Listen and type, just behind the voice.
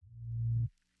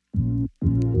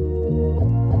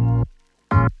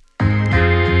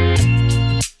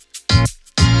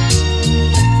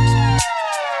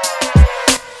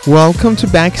Welcome to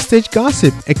Backstage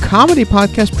Gossip, a comedy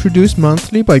podcast produced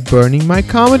monthly by Burning My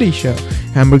Comedy Show,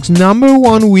 Hamburg's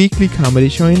 #1 weekly comedy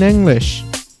show in English.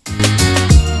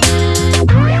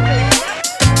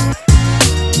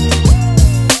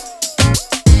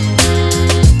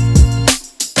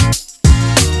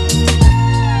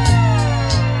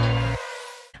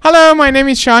 Hello, my name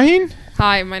is Shahin.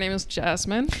 Hi, my name is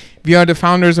Jasmin. We are the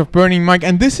founders of Burning Mic,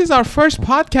 and this is our first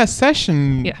podcast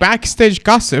session, Backstage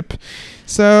Gossip.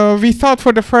 So we thought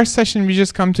for the first session we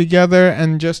just come together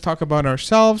and just talk about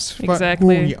ourselves, who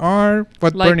we are,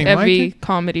 what like Burning Mic is. Like every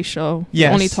comedy show, we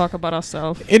only talk about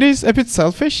ourselves. It is a bit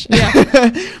selfish,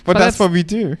 but that's what we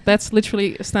do. That's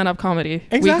literally stand-up comedy.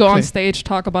 Exactly. We go on stage,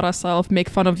 talk about ourselves, make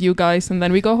fun of you guys, and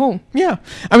then we go home. Yeah,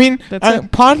 I mean,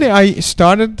 partly I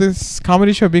started this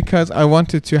comedy show because I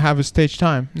wanted to have a stage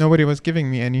time. Nobody was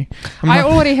giving me any. I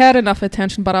already had enough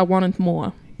attention, but I wanted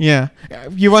more. Yeah,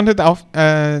 you wanted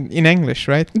in English,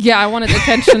 right? Yeah, I wanted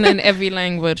attention in every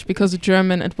language because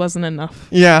German, it wasn't enough.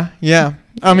 Yeah.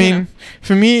 I mean,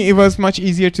 for me, it was much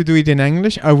easier to do it in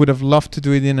English. I would have loved to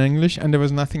do it in English, and there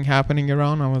was nothing happening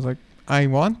around. I was like, I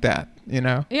want that, you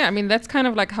know? Yeah, I mean, that's kind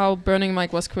of like how Burning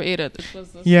Mic was created. It was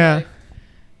this like,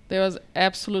 there was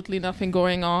absolutely nothing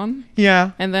going on.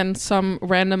 Yeah. And then some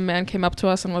random man came up to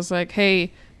us and was like,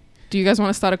 hey, do you guys want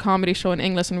to start a comedy show in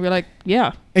English? And we're like,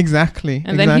 yeah. Exactly.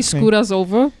 And then he screwed us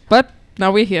over, but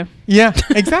now we're here. Yeah,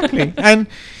 exactly. And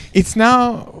it's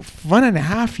now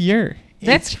 1.5 years.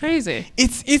 That's crazy.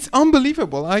 It's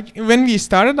unbelievable. Like when we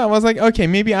started, I was like, okay,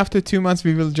 maybe after 2 months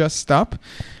we will just stop.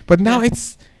 But now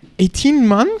it's 18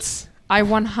 months. I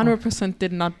 100%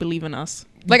 did not believe in us.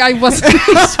 Like I wasn't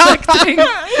expecting.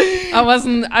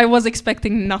 I was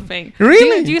expecting nothing.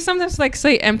 Really? Do you sometimes like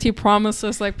say empty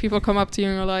promises? Like people come up to you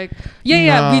and you're like,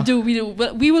 yeah, we do.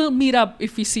 We will meet up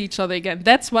if we see each other again.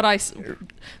 That's how I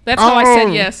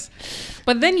said yes.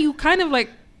 But then you kind of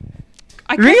like,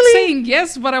 I kept saying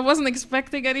yes, but I wasn't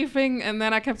expecting anything. And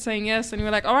then I kept saying yes, and you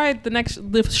were like, all right,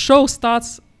 the show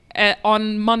starts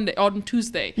on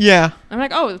Tuesday. Yeah. I'm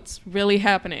like, oh, it's really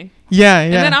happening. Yeah.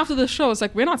 And then after the show, it's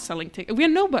like, we're not selling tickets. We're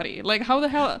nobody. Like, how the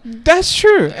hell? That's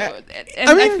true.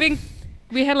 I think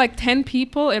we had like 10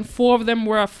 people and 4 of them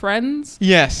were our friends.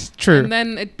 Yes, true. And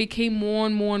then it became more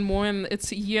and more and more. And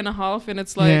it's a year and a half. And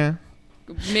it's like,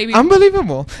 maybe.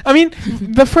 Unbelievable. I mean,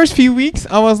 the first few weeks,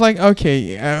 I was like,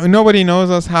 okay, nobody knows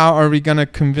us. How are we going to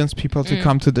convince people to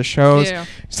come to the shows? Yeah.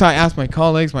 So I asked my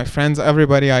colleagues, my friends,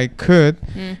 everybody I could.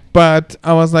 But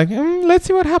I was like, let's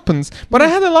see what happens. But I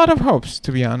had a lot of hopes,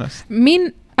 to be honest.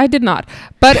 I did not.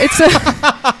 But it's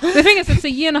the thing is, it's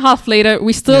a year and a half later.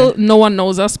 We still, no one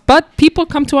knows us. But people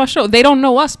come to our show. They don't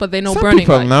know us, but they know Burning Mic.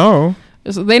 Some people know.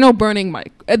 So they know Burning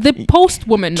Mic. The post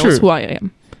woman knows who I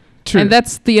am. True. And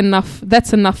that's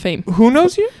enough fame. Who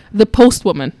knows you? The post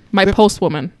woman. Post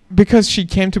woman. Because she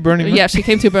came to Burning Mic? Yeah, she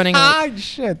came to Burning Mic. Ah,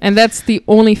 shit. And that's the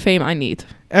only fame I need.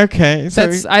 Okay.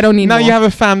 So I don't need now more. You have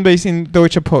a fan base in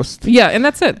Deutsche Post. Yeah, and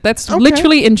that's it. That's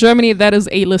literally in Germany, that is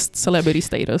A-list celebrity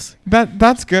status.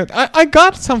 That's good. I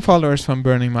got some followers from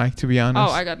Burning Mic, to be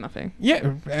honest. Oh, I got nothing.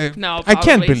 Yeah. No, I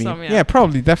can't believe. Some, yeah,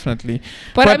 probably, definitely.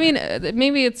 But I mean,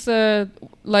 maybe it's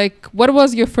like, what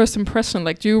was your first impression?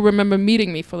 Like, do you remember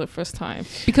meeting me for the first time?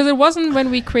 Because it wasn't when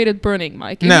we created Burning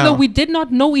Mic. Even though we did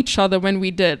not know each other when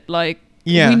we did. Like,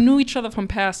 we knew each other from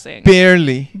passing.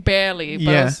 Barely. But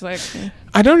I was like...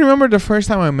 I don't remember the first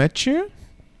time I met you.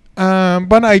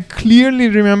 But I clearly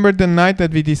remember the night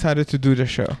that we decided to do the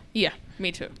show. Yeah,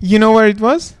 me too. You know where it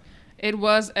was? It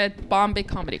was at Bombay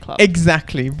Comedy Club.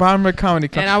 Exactly, Bombay Comedy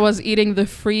Club. And I was eating the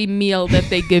free meal that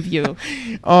they give you.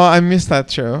 Oh, I missed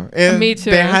that show. Me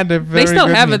too. They had a very They still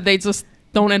good have meal. it. They just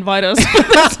don't invite us.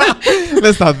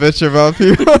 Let's not bitch about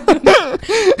people.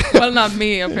 Well, not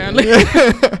me, apparently.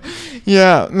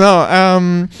 Yeah, no.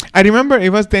 I remember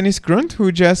it was Dennis Grunt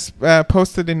who just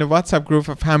posted in the WhatsApp group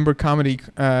of Hamburg Comedy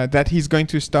that he's going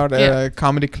to start a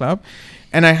comedy club.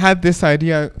 And I had this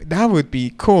idea, that would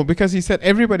be cool, because he said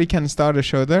everybody can start a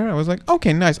show there. I was like,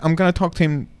 okay, nice. I'm going to talk to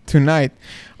him tonight.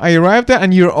 I arrived there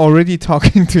and you're already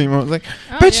talking to him. I was like,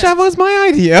 bitch, that was my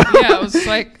idea. Yeah, I was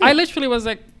like, I literally was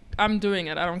like, I'm doing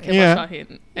it. I don't care about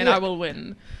Shahin. And I will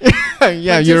win.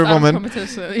 Yeah, you're a woman.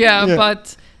 Yeah,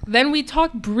 but then we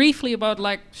talked briefly about,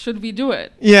 like, should we do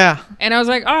it? Yeah. And I was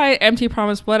like, all right, empty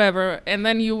promise, whatever. And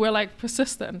then you were, like,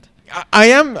 persistent.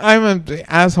 I'm an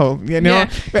asshole, you know.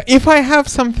 But if I have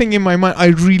something in my mind, I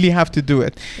really have to do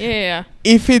it. Yeah.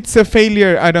 If it's a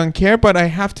failure, I don't care, but I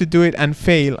have to do it and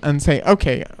fail and say,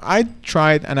 okay, I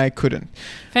tried and I couldn't.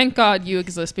 Thank God you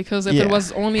exist, because if it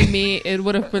was only me, it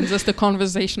would have been just a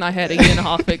conversation I had a year and a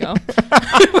half ago.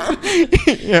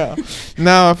 Yeah.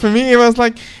 No, for me, it was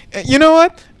like, you know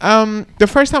what? The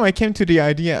first time I came to the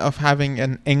idea of having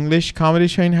an English comedy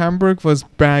show in Hamburg was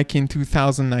back in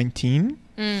 2019.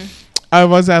 I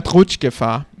was at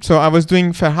Rutschgefahr. So I was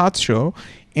doing Ferhat's show,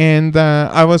 and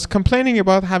I was complaining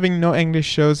about having no English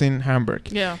shows in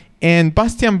Hamburg. Yeah. And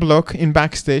Bastian Bloch in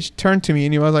Backstage turned to me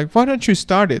and he was like, why don't you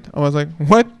start it? I was like,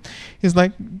 what? He's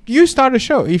like, you start a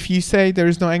show. If you say there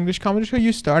is no English comedy show,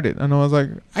 you start it. And I was like,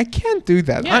 I can't do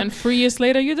that. Yeah, and 3 years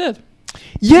later you did.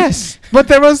 Yes, but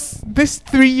there was this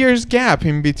 3 years gap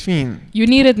in between. You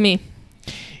needed me.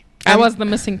 I was the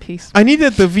missing piece. I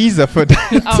needed the visa for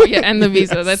that. Oh, yeah, and the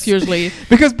visa. That's usually...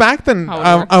 Because back then,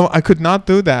 I could not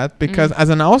do that because as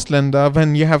an Ausländer,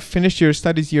 when you have finished your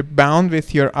studies, you're bound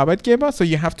with your Arbeitgeber, so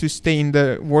you have to stay in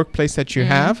the workplace that you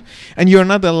have, and you're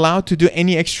not allowed to do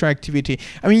any extra activity.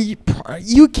 I mean,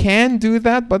 you can do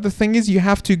that, but the thing is, you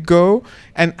have to go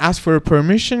and ask for a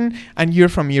permission, and you're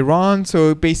from Iran,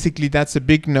 so basically that's a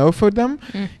big no for them.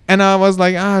 And I was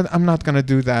like, I'm not going to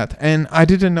do that. And I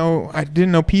didn't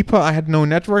know people. I had no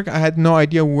network. I had no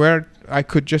idea where I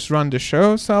could just run the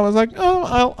show. So I was like,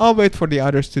 I'll wait for the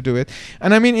others to do it.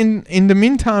 And I mean, in the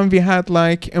meantime, we had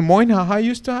like Moinhaha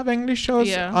used to have English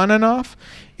shows on and off.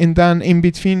 And then in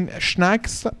between,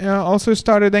 Schnacks also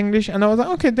started English. And I was like,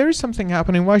 okay, there is something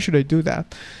happening. Why should I do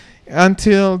that?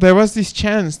 Until there was this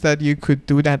chance that you could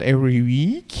do that every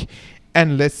week.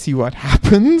 And let's see what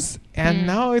happens. And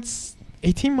now it's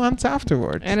 18 months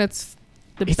afterwards. And it's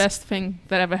the best thing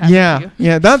that ever happened to you.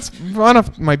 Yeah, that's one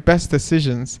of my best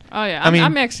decisions. Oh, yeah.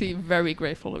 I'm actually very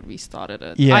grateful that we started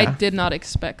it. Yeah. I did not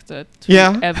expect it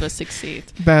to ever succeed.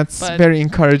 That's very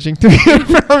encouraging to hear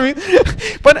from you.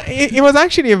 But it was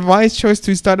actually a wise choice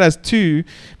to start as 2,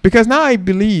 because now I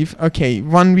believe, okay,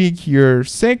 1 week you're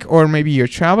sick or maybe you're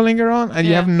traveling around and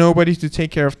you have nobody to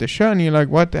take care of the show and you're like,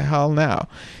 what the hell now?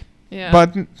 Yeah.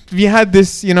 But we had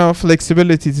this,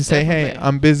 flexibility to say, hey,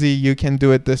 I'm busy, you can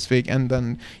do it this week, and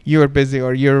then you're busy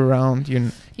or you're around.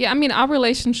 Yeah, I mean, our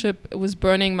relationship was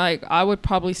burning. Like, I would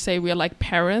probably say we're like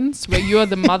parents, where you're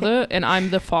the mother and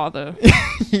I'm the father.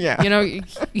 Yeah.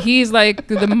 He's like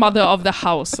the mother of the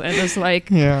house and is like,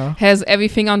 has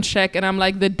everything on check. And I'm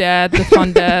like the dad, the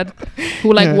fun dad,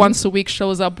 who like once a week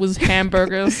shows up with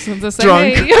hamburgers and just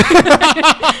like, hey,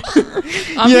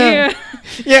 I'm here.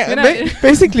 Yeah,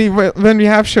 basically, when we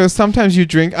have shows, sometimes you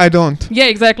drink, I don't. Yeah,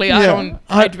 exactly.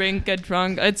 I drink, get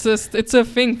drunk. It's a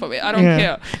thing for me. I don't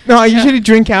care. No, I usually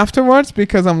drink afterwards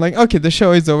because I'm like, okay, the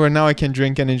show is over. Now I can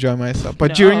drink and enjoy myself.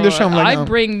 But during the show, I'm like, I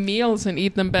bring meals and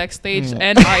eat them backstage,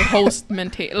 and I host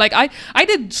maintain. Like I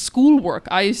did schoolwork.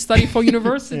 I study for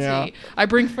university. I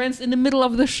bring friends in the middle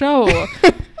of the show.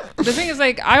 The thing is,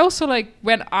 like, I also like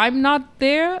when I'm not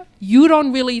there, you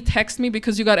don't really text me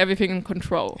because you got everything in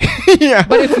control.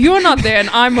 But if you're not there and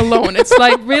I'm alone, it's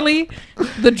like really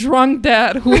the drunk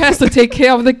dad who has to take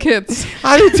care of the kids.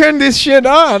 How do you turn this shit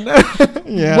on?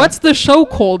 What's the show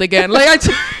called again? Like,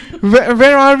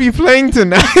 where are we playing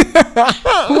tonight?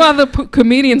 Who are the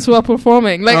comedians who are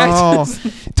performing? Like,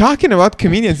 talking about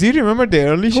comedians, do you remember the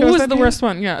early shows? Who was the worst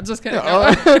one? Yeah, just kidding.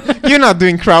 You're not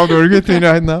doing crowd work with me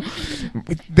right now.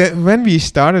 When we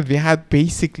started, we had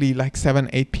basically like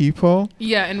 7-8 people.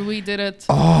 Yeah, and we did it.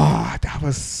 Oh, that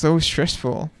was so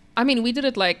stressful. I mean, we did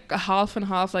it like a half and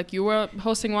half. Like you were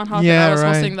hosting one half and I was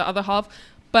hosting the other half.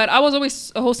 But I was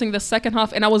always hosting the second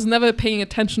half and I was never paying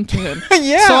attention to him.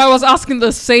 So I was asking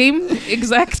the same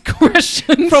exact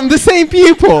question. From the same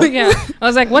people. I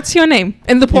was like, what's your name?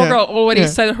 And the poor girl already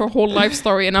said her whole life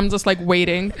story and I'm just like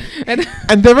waiting.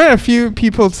 And there were a few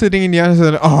people sitting in the other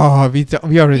side. Oh,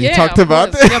 we already talked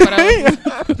about it. Yeah, but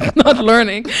I was not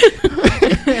learning.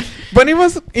 But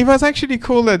it was actually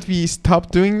cool that we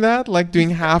stopped doing that, like doing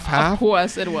half-half. Of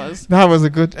course it was. That was a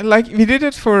good, like we did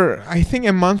it for I think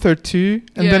a month or 2,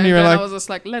 and then you were like, I was just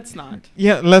like, let's not.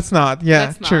 Yeah, let's not. Yeah,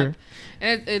 let's true. Not.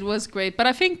 And it was great, but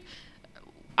I think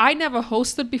I never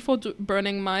hosted before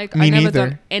Burning Mic. Me I never neither.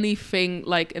 done anything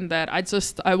like in that.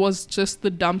 I was just the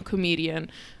dumb comedian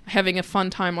having a fun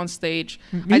time on stage.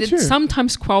 Me I did too.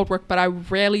 sometimes crowd work, but I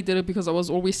rarely did it because I was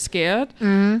always scared.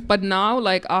 But now,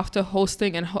 like after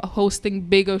hosting and hosting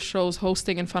bigger shows,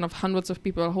 hosting in front of hundreds of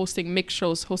people, hosting mixed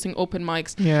shows, hosting open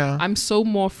mics, I'm so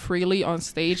more freely on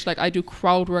stage. Like I do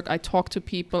crowd work, I talk to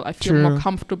people, I feel more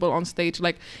comfortable on stage.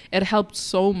 Like it helped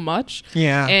so much.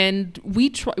 And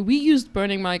we used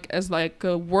Burning Mic as like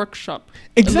a workshop.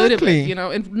 Exactly. A little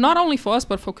bit, and not only for us,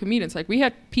 but for comedians. Like we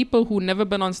had people who never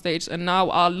been on stage and now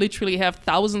are literally have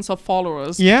thousands of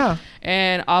followers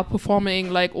and are performing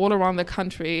like all around the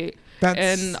country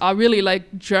and are really like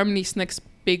Germany's next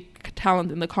big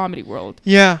talent in the comedy world.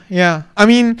 Yeah. I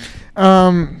mean,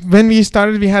 when we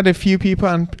started, we had a few people,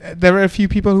 and there were a few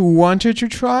people who wanted to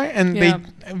try, and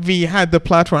we had the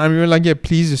platform, and we were like, yeah,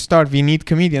 please start. We need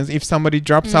comedians. If somebody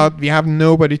drops out, we have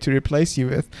nobody to replace you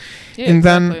with. Yeah, and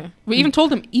exactly. then we even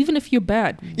told them, even if you're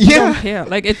bad, we don't care.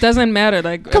 Like, it doesn't matter.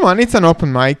 Like, come on, it's an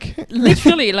open mic.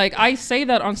 Literally, like, I say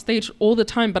that on stage all the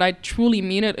time, but I truly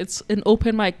mean it. It's an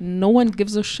open mic. No one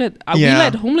gives a shit. We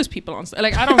let homeless people on stage.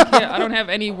 Like, I don't care. I don't have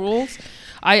any rules.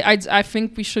 I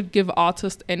think we should give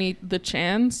artists the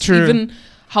chance. True. Even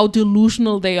how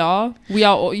delusional they are. We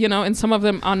are, and some of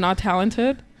them are not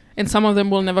talented, and some of them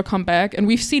will never come back. And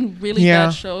we've seen really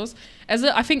bad shows.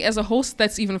 I think as a host,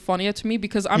 that's even funnier to me,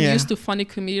 because I'm used to funny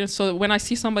comedians. So when I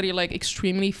see somebody like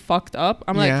extremely fucked up,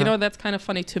 I'm like, that's kind of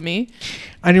funny to me.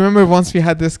 I remember once we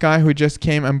had this guy who just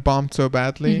came and bombed so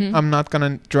badly. Mm-hmm. I'm not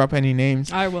gonna drop any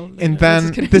names. I will. And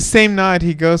then the same night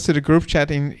he goes to the group chat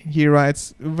and he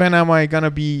writes, "When am I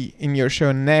gonna be in your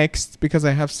show next? Because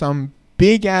I have some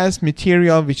big ass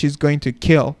material which is going to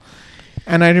kill."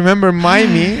 And I remember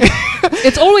Mimey.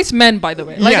 It's always men, by the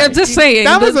way. Like, I'm just saying.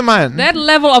 That was a man. That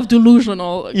level of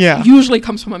delusional usually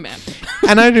comes from a man.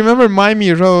 And I remember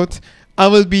Mimey wrote, "I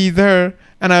will be there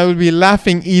and I will be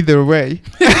laughing either way."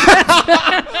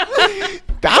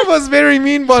 That was very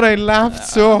mean, but I laughed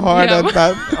so hard at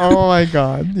that. Oh my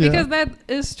God. Yeah. Because that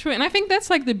is true. And I think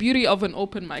that's like the beauty of an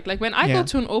open mic. Like, when I go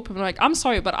to an open mic, I'm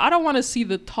sorry, but I don't want to see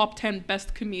the top 10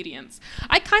 best comedians.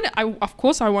 Of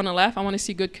course I want to laugh. I want to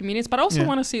see good comedians, but I also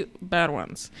want to see bad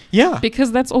ones. Yeah.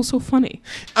 Because that's also funny.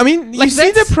 I mean, like, you see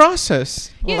the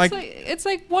process. Yeah, it's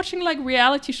like watching like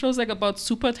reality shows like about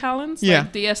super talents,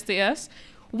 like DSDS.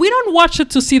 We don't watch it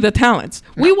to see the talents.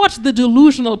 No. We watch the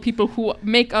delusional people who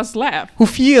make us laugh. Who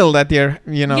feel that they're,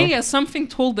 Yeah, something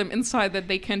told them inside that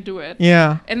they can do it.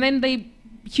 Yeah. And then they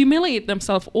humiliate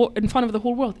themselves in front of the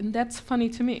whole world. And that's funny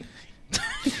to me.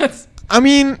 I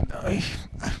mean,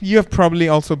 you have probably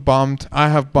also bombed. I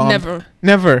have bombed.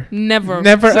 Never,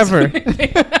 ever.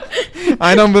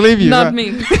 I don't believe you. Not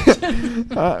me.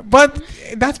 But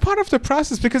that's part of the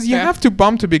process, because you have to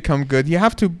bomb to become good. You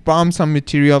have to bomb some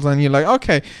materials, and you're like,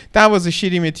 okay, that was a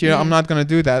shitty material. I'm not going to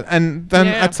do that. And then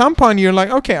at some point you're like,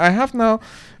 okay, I have now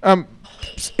a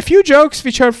few jokes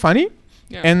which are funny.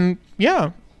 Yeah. And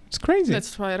it's crazy.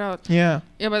 Let's try it out. Yeah.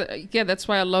 Yeah, but that's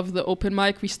why I love the open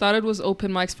mic. We started with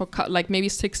open mics for like maybe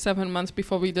 6-7 months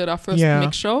before we did our first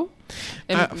mix show.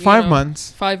 And 5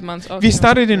 months. 5 months. Okay, we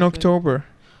started in October.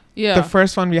 Yeah. The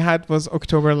first one we had was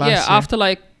October last year. Yeah, after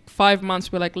like 5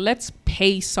 months, we're like, let's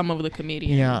pay some of the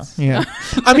comedians. Yeah.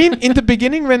 I mean, in the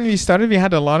beginning when we started, we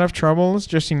had a lot of troubles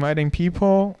just inviting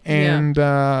people and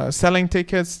selling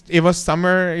tickets. It was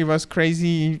summer. It was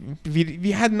crazy.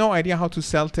 We had no idea how to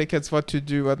sell tickets, what to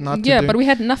do, what not to do. Yeah, but we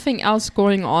had nothing else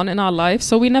going on in our life,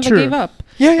 so we never gave up.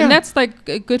 Yeah. And that's like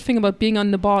a good thing about being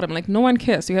on the bottom. Like, no one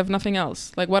cares. You have nothing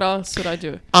else. Like, what else should I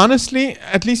do? Honestly,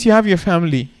 at least you have your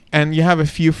family and you have a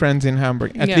few friends in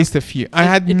Hamburg. At least a few. I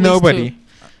had nobody.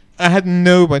 I had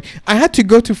nobody. I had to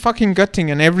go to fucking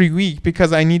Göttingen every week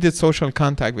because I needed social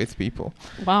contact with people.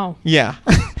 Wow. Yeah.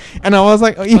 And I was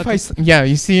like,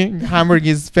 you see, Hamburg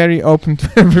is very open to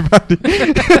everybody.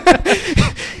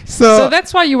 So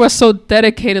that's why you were so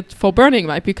dedicated for Burning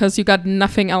Light, because you got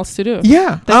nothing else to do.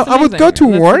 Yeah. I would go to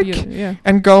work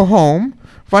and go home,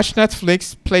 watch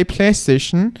Netflix, play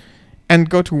PlayStation, and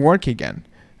go to work again.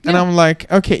 And I'm like,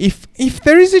 okay, if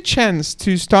there is a chance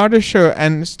to start a show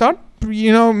and start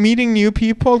meeting new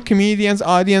people, comedians,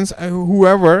 audience,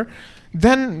 whoever,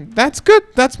 then that's good.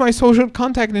 That's my social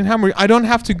contact in Hamburg. I don't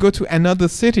have to go to another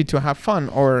city to have fun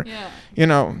or,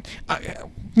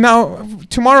 now,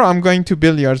 tomorrow I'm going to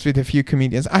billiards with a few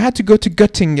comedians. I had to go to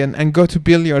Göttingen and go to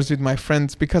billiards with my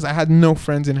friends because I had no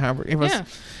friends in Hamburg. It was...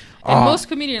 And most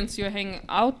comedians you're hanging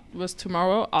out with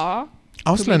tomorrow are...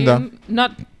 Ausländer.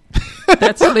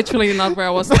 That's literally not where I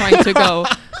was trying to go.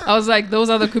 I was like, those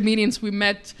are the comedians we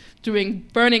met doing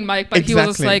Burning Mic, but he was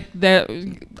just like the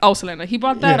Ausländer. He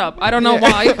brought that up. I don't know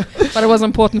why, but it was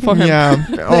important for him. Yeah,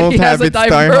 old he has a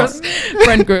diverse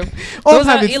friend group. Those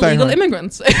are illegal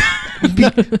immigrants.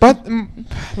 But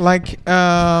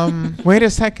wait a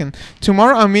second.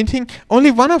 Tomorrow I'm meeting.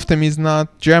 Only one of them is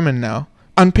not German now.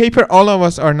 On paper, all of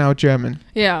us are now German.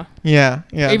 Yeah.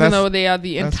 Even though they are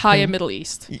the entire Middle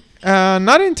East.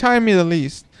 Not entire Middle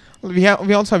East. We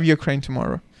also have Ukraine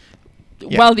tomorrow.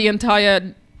 Yeah. Well, the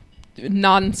entire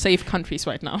non-safe countries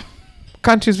right now.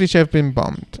 Countries which have been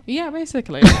bombed. Yeah,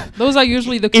 basically. Those are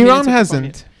usually the Iran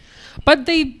hasn't. But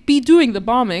they be doing the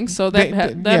bombing, so that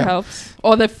helps.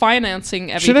 Or they're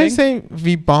financing everything. Should I say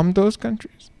we bombed those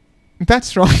countries?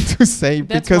 That's wrong to say.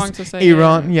 That's because wrong to say,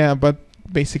 Iran, but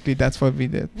basically that's what we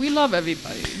did. We love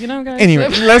everybody, you know, guys. Anyway,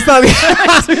 let's not.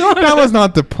 That was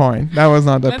not the point. That was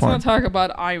not the let's point. not talk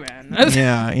about Iran.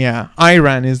 Yeah.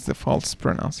 Iran is the false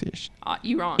pronunciation.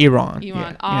 Iran.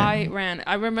 Yeah, Iran.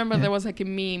 I remember there was like a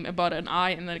meme about an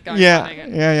I and then a guy running it.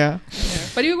 Yeah.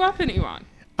 But you grew up in Iran.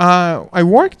 I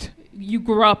worked. You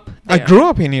grew up there. I grew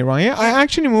up in Iran. Yeah, I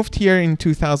actually moved here in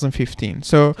 2015.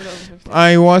 So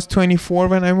I was 24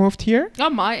 when I moved here. Oh,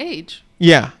 my age.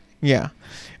 Yeah.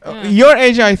 Your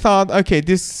age, I thought, okay,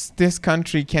 this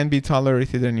country can't be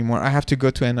tolerated anymore. I have to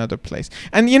go to another place.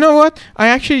 And you know what? I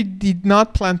actually did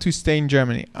not plan to stay in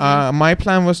Germany. My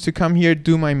plan was to come here,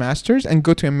 do my master's, and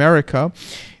go to America.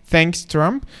 Thanks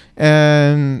Trump,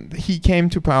 and he came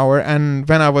to power, and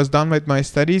when I was done with my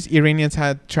studies, Iranians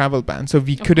had travel ban, so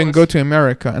we couldn't go to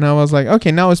America. And I was like,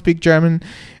 okay, now I speak German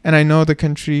and I know the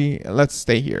country, let's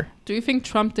stay here. Do you think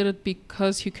Trump did it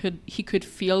because he could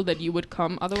feel that you would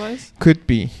come otherwise? Could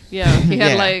be. Yeah, he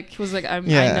had he was like, I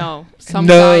know some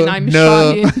guy named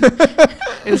Shahin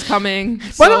is coming.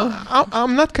 Well,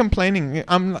 I'm not complaining.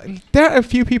 There are a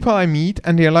few people I meet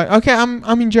and they're like, okay,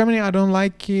 I'm in Germany, I don't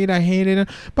like it, I hate it.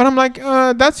 But I'm like,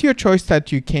 that's your choice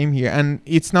that you came here, and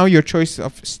it's now your choice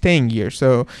of staying here,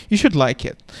 so you should like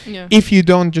it. Yeah. If you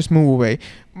don't, just move away.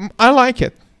 I like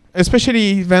it.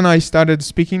 Especially when I started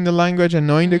speaking the language and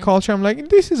knowing the culture, I'm like,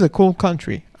 this is a cool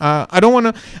country. I don't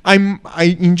want to.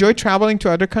 I enjoy traveling to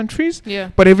other countries.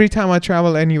 Yeah. But every time I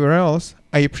travel anywhere else,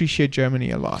 I appreciate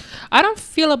Germany a lot. I don't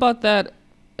feel about that.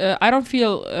 I don't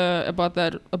feel about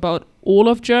that about all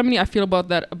of Germany. I feel about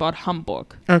that about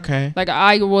Hamburg. Okay. Like,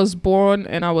 I was born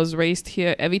and I was raised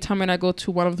here. Every time when I go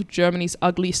to one of Germany's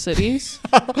ugly cities,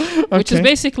 which is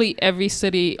basically every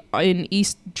city in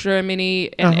East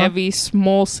Germany and every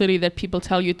small city that people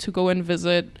tell you to go and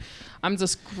visit, I'm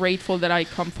just grateful that I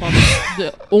come from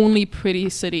the only pretty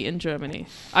city in Germany.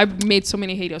 I've made so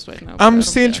many haters right now. I'm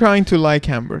still trying to like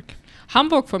Hamburg.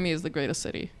 Hamburg for me is the greatest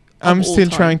city. I'm still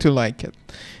trying to like it.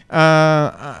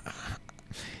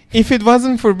 If it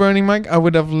wasn't for Burning Mike, I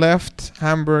would have left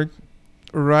Hamburg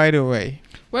right away.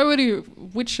 Where would you?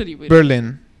 Which city would you?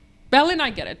 Berlin. Berlin, I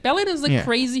get it. Berlin is a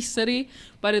crazy city,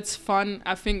 but it's fun.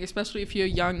 I think, especially if you're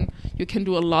young, you can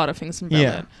do a lot of things in Berlin.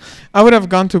 Yeah. I would have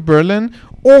gone to Berlin,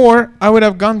 or I would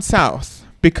have gone south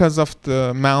because of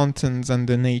the mountains and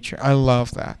the nature. I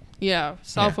love that. Yeah,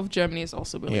 south of Germany is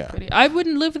also really pretty. I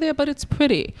wouldn't live there, but it's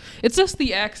pretty. It's just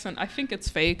the accent. I think it's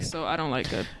fake, so I don't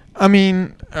like it. I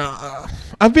mean,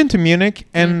 I've been to Munich,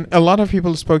 and a lot of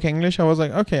people spoke English. I was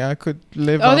like, okay, I could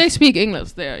live. Oh, they speak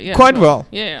English there, yeah. Quite well.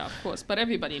 Yeah, of course. But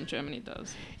everybody in Germany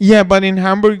does. Yeah, but in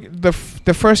Hamburg, the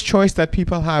first choice that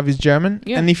people have is German,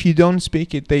 and if you don't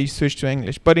speak it, they switch to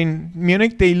English. But in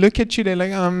Munich, they look at you, they're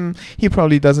like, he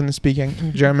probably doesn't speak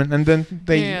German, and then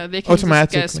they can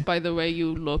automatically just guess by the way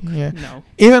you look. Yeah. No.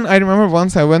 Even I remember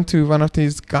once I went to one of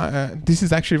these. This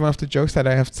is actually one of the jokes that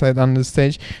I have said on the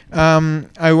stage.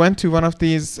 I went to one of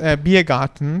these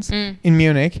Biergartens in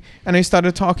Munich, and I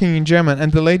started talking in German,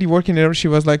 and the lady working there, she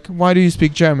was like, why do you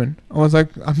speak German? I was like,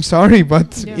 I'm sorry,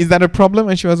 but is that a problem?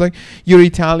 And she was like, you're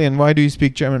Italian, why do you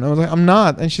speak German? I was like, I'm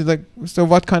not. And she's like, so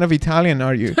what kind of Italian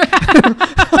are you?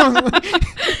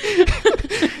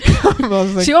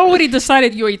 She already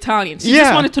decided you're Italian. She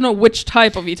just wanted to know which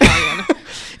type of Italian.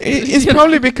 It's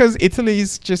probably because Italy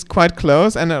is just quite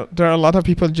close, and there are a lot of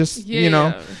people just,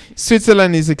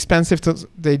 Switzerland is expensive, so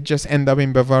they just end up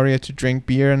in Bavaria to drink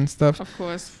beer and stuff. Of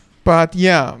course. But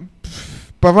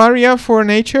Bavaria for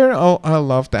nature, I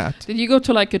love that. Did you go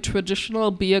to like a traditional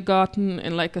beer garden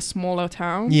in like a smaller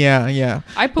town? Yeah.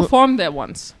 I performed there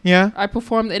once. Yeah? I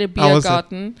performed at a beer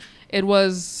garden. It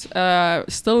was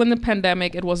still in the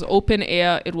pandemic. It was open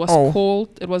air. It was cold.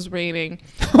 It was raining.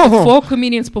 The 4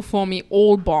 comedians before me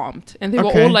all bombed. And they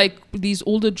were all like these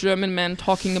older German men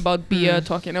talking about beer,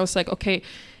 talking. I was like, okay,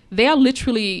 they are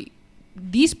literally,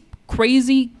 these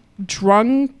crazy,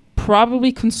 drunk,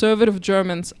 probably conservative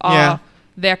Germans are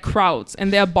their crowds,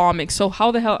 and they're bombing. So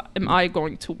how the hell am I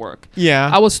going to work? Yeah.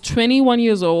 I was 21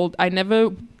 years old. I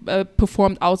never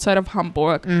performed outside of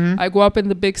Hamburg. I grew up in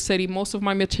the big city. Most of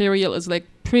my material is like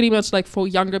pretty much like for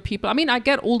younger people. I mean, I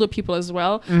get older people as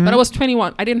well, but I was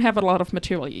 21. I didn't have a lot of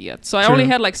material yet. So I only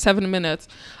had like 7 minutes.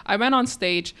 I went on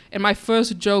stage, and my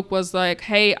first joke was like,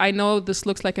 hey, I know this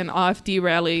looks like an AfD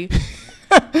rally.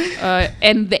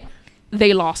 And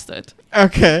they lost it.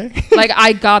 Okay. Like,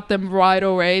 I got them right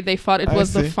away. They thought it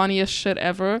was the funniest shit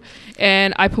ever.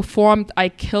 And I performed. I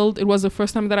killed. It was the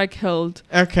first time that I killed.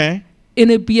 Okay. In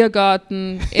a beer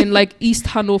garden in like East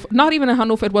Hanover. Not even in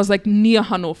Hanover. It was like near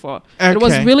Hanover. Okay. It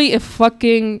was really a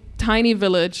fucking tiny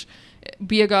village.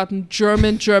 Beer garden.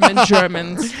 Germans.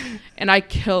 and I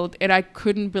killed, and I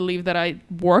couldn't believe that I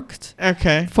worked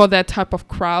Okay. for that type of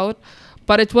crowd.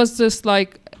 But it was just like,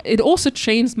 it also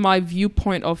changed my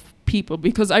viewpoint of people,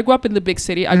 because I grew up in the big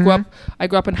city. I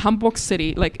grew up in Hamburg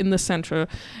city, like in the center,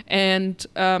 and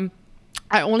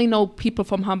I only know people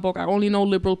from Hamburg. I only know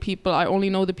liberal people. I only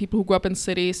know the people who grew up in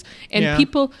cities. And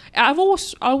people, I've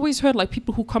always heard like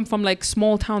people who come from like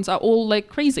small towns are all like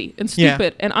crazy and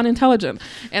stupid and unintelligent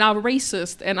and are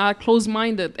racist and are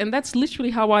closed-minded. And that's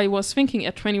literally how I was thinking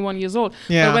at 21 years old.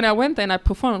 Yeah. But when I went there and I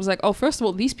performed, I was like, oh, first of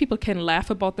all, these people can laugh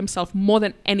about themselves more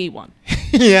than anyone.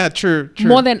 Yeah, true.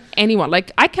 More than anyone.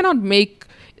 Like, I cannot make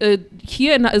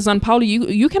here in San Paulo,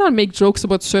 you cannot make jokes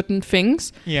about certain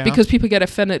things because people get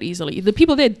offended easily. The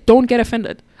people there don't get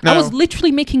offended. No. I was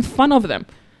literally making fun of them.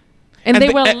 And they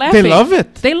were laughing. They love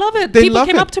it. They love it. People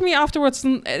came up to me afterwards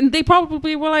and they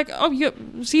probably were like, oh,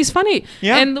 she's funny.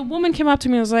 Yeah. And the woman came up to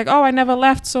me and was like, oh, I never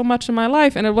laughed so much in my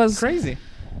life. And it was crazy.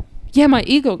 Yeah, my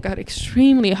ego got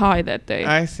extremely high that day.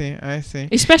 I see.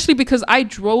 Especially because I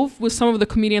drove with some of the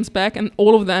comedians back and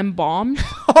all of them bombed.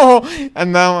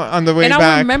 And now on the way back. And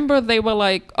I remember they were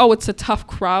like, oh, it's a tough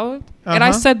crowd. And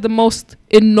I said the most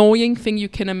annoying thing you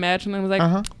can imagine. And I was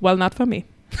like, well, not for me.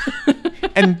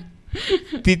 And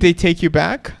did they take you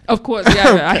back? Of course, yeah.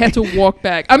 Okay. I had to walk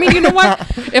back. I mean, you know what?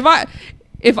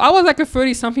 If I was like a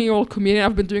 30-something-year-old comedian,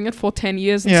 I've been doing it for 10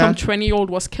 years, and some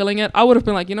 20-year-old was killing it, I would have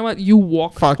been like, you know what? You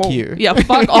walk home. Fuck you. Yeah,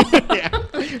 fuck off.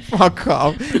 Fuck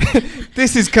off.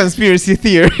 This is conspiracy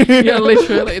theory. Yeah,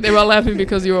 literally. They were laughing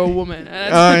because you were a woman.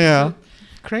 Oh, yeah.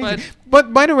 Crazy.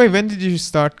 But by the way, when did you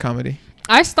start comedy?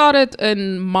 I started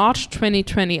in March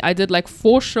 2020. I did like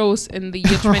 4 shows in the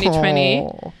year 2020.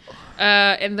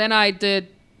 And then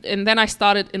I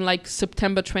started in like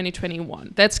September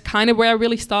 2021. That's kind of where I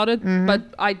really started.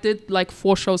 But I did like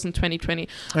 4 shows in 2020.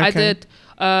 Okay. I did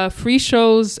 3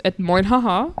 shows at Moin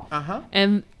Haha.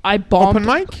 And I bombed. Open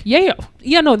mic?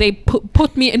 Yeah, no, they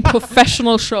put me in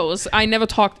professional shows. I never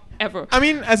talked ever. I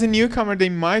mean, as a newcomer, they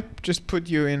might just put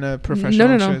you in a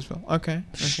professional show as well. Okay.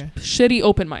 Shitty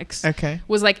open mics. Okay.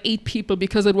 Was like 8 people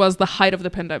because it was the height of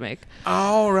the pandemic.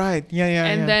 Oh, right. Yeah.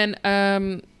 And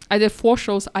then I did 4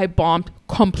 shows. I bombed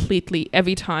completely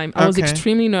every time. I was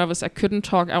extremely nervous. I couldn't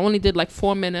talk. I only did like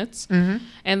 4 minutes.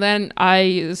 And then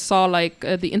I saw like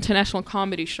the international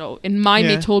comedy show. And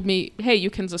Miami told me, hey,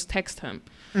 you can just text him.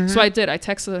 So I did. I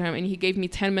texted him and he gave me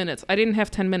 10 minutes. I didn't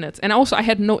have 10 minutes. And also I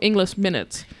had no English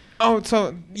minutes. Oh,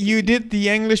 so you did the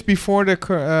English before the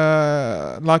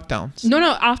lockdowns? No,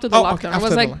 after the lockdown. Okay, it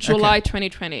was like July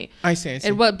 2020. I see.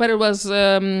 It was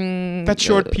that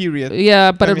short period.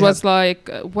 Yeah, but it was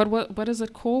like what is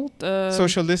it called?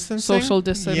 Social distancing. Social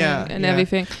distancing and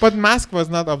everything. But mask was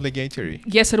not obligatory.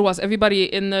 Yes, it was. Everybody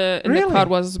in the crowd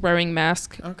was wearing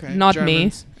mask. Okay. Not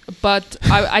Germans. me. But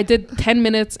I did 10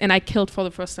 minutes and I killed for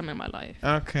the first time in my life.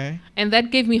 Okay. And that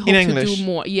gave me hope to do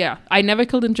more. Yeah. I never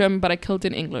killed in German, but I killed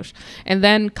in English. And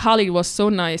then Khalid was so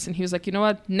nice. And he was like, you know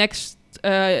what? Next,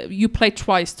 you played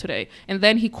twice today. And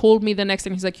then he called me the next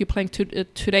day. He's like, you're playing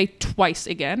today twice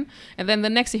again. And then the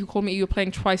next day he called me, you're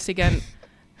playing twice again.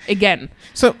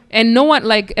 So, and no one,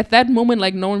 like at that moment,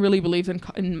 like no one really believed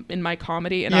in my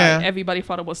comedy, and everybody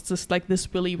thought it was just like this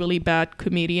really, really bad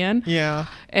comedian. Yeah.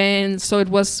 And so it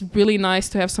was really nice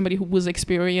to have somebody who was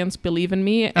experienced believe in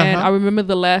me. And I remember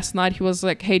the last night he was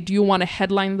like, hey, do you want to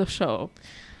headline the show?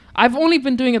 I've only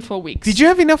been doing it for weeks. Did you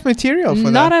have enough material for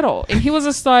that? Not at all. And he was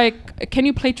just like, can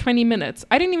you play 20 minutes?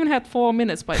 I didn't even have 4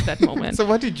 minutes by that moment. So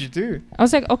what did you do? I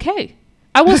was like, okay.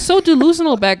 I was so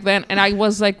delusional back then, and I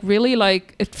was like really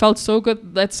like, it felt so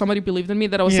good that somebody believed in me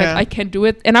that I was like, I can do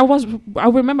it. And I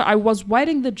remember I was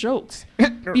writing the jokes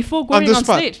before going on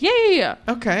stage. Yeah.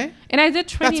 Okay. And I did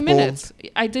 20 minutes.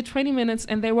 Bold. I did 20 minutes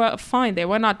and they were fine. They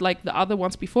were not like the other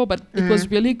ones before, but it was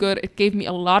really good. It gave me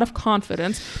a lot of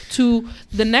confidence to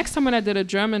the next time when I did a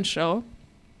German show.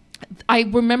 I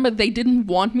remember they didn't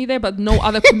want me there, but no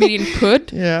other comedian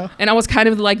could. Yeah. And I was kind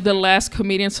of like the last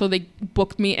comedian, so they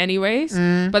booked me anyways.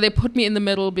 But they put me in the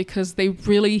middle because they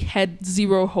really had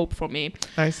zero hope for me.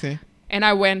 I see. And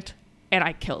I went and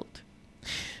I killed.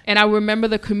 And I remember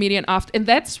the comedian after, and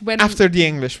that's when... After the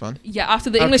English one? Yeah, after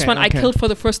the English one, I killed for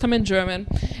the first time in German.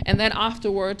 And then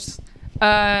afterwards...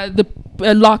 the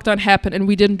lockdown happened and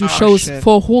we didn't do shows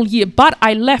for a whole year, but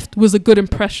I left with a good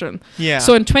impression. Yeah.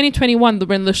 So in 2021,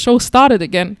 when the show started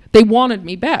again, they wanted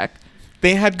me back.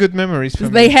 They had good memories for me.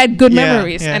 They had good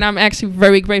memories, and I'm actually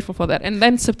very grateful for that. And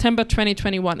then September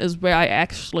 2021 is where I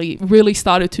actually really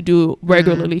started to do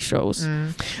regularly shows.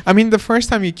 I mean, the first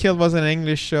time you killed was an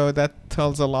English show. That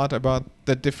tells a lot about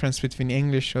the difference between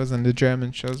English shows and the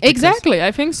German shows. Exactly,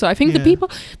 I think so. I think the people,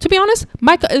 to be honest,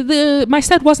 my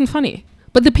set wasn't funny.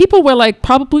 But the people were like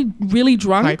probably really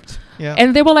drunk. Hyped. Yeah.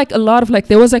 And there were like a lot of like,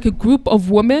 there was like a group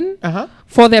of women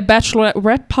for their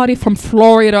bachelorette party from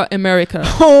Florida, America.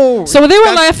 Oh, so they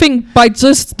were laughing by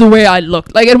just the way I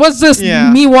looked. Like it was just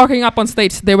me walking up on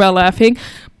stage. They were laughing.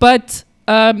 But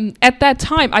at that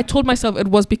time, I told myself it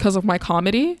was because of my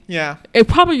comedy. Yeah. It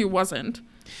probably wasn't.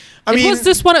 I mean, was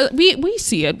just we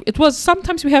see it. It was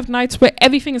sometimes we have nights where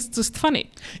everything is just funny.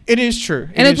 It is true.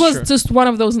 And it was just one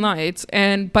of those nights,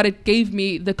 but it gave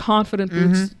me the confidence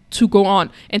boost to go on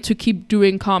and to keep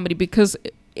doing comedy, because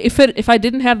if I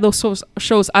didn't have those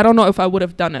shows, I don't know if I would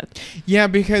have done it. Yeah,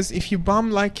 because if you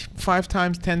bomb like 5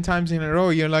 times, 10 times in a row,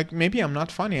 you're like, maybe I'm not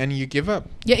funny, and you give up.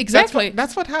 Yeah, exactly.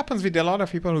 That's what happens with a lot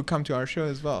of people who come to our show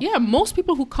as well. Yeah, most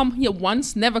people who come here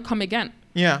once never come again.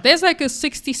 Yeah. There's like a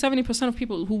 60-70% of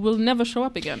people who will never show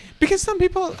up again. Because some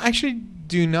people actually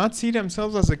do not see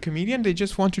themselves as a comedian. They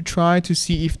just want to try to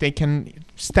see if they can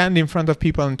stand in front of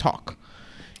people and talk.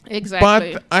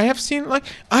 Exactly. But I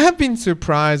have been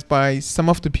surprised by some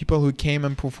of the people who came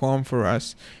and performed for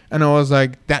us. And I was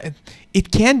like, that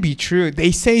it can be true.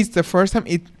 They say it's the first time.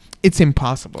 It's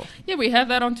impossible. Yeah, we had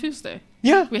that on Tuesday.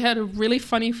 Yeah. We had a really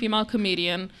funny female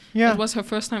comedian. Yeah. It was her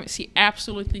first time. She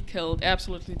absolutely killed,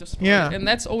 absolutely destroyed. Yeah. And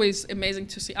that's always amazing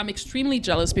to see. I'm extremely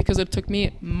jealous because it took me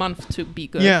a month to be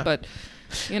good. Yeah. But,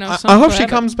 you know, I hope she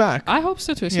comes back. I hope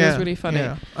so too. She was really funny.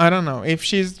 Yeah. I don't know. If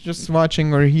she's just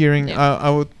watching or hearing,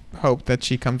 I would hope that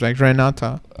she comes back.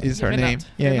 Renata is her name.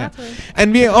 Renata.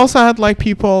 And we also had like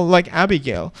people like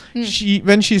Abigail.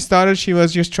 When she started, she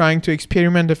was just trying to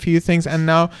experiment a few things, and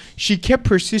now she kept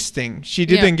persisting. She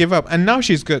didn't give up, and now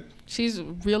she's good. She's a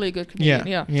really good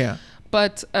comedian. Yeah.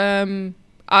 But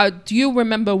do you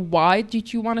remember why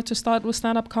did you wanted to start with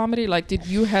stand-up comedy? Like, did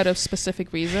you had a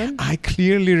specific reason? I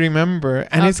clearly remember,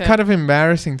 and it's kind of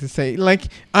embarrassing to say. Like,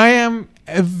 I am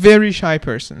a very shy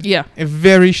person. Yeah. A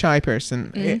very shy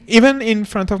person. Even in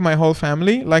front of my whole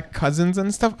family, like cousins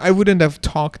and stuff, I wouldn't have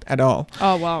talked at all.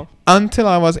 Oh, wow. Until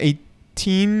I was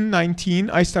 18, 19,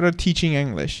 I started teaching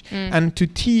English. And to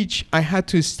teach, I had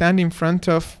to stand in front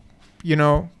of,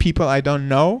 people I don't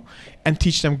know and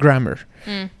teach them grammar.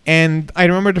 And I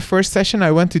remember the first session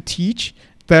I went to teach,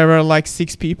 there were like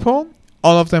 6 people.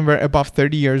 All of them were above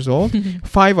 30 years old.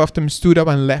 5 of them stood up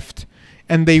and left.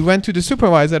 And they went to the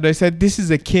supervisor. They said, this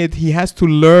is a kid. He has to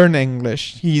learn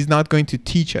English. He's not going to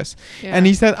teach us. Yeah. And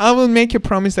he said, I will make a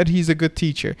promise that he's a good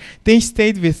teacher. They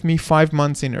stayed with me 5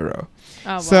 months in a row.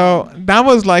 Oh, so that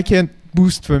was like a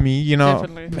boost for me,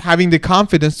 Definitely. having the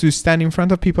confidence to stand in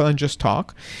front of people and just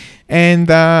talk. And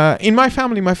in my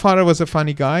family, my father was a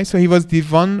funny guy. So he was the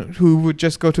one who would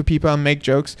just go to people and make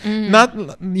jokes.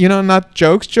 Not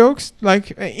jokes,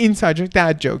 like inside jokes,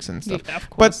 dad jokes and stuff. Yeah, of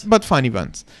course. But funny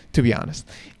ones, to be honest.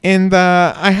 And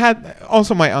I had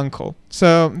also my uncle.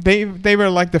 So they were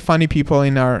like the funny people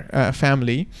in our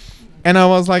family. And I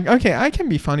was like, okay, I can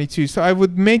be funny too. So I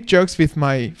would make jokes with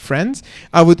my friends.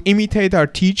 I would imitate our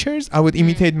teachers. I would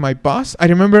imitate my boss. I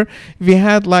remember we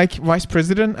had like vice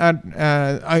president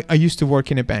I used to work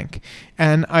in a bank.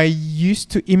 And I used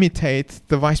to imitate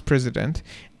the vice president.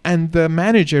 And the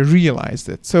manager realized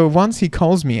it. So once he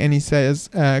calls me and he says,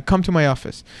 come to my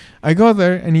office. I go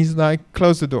there and he's like,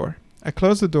 close the door. I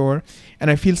close the door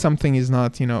and I feel something is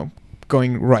not,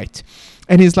 going right.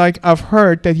 And he's like, I've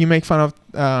heard that you make fun of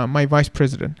my vice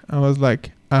president. I was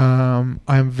like,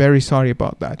 I'm very sorry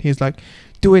about that. He's like,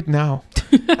 do it now.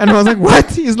 And I was like, what?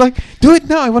 He's like, do it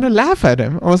now. I want to laugh at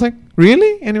him. I was like,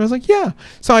 really? And he was like, yeah.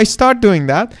 So I start doing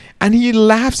that. And he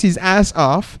laughs his ass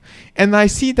off. And I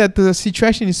see that the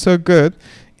situation is so good.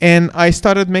 And I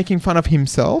started making fun of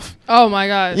himself. Oh, my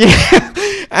God. Yeah.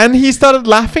 And he started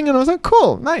laughing. And I was like,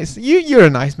 cool, nice. You're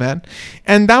a nice man.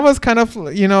 And that was kind of,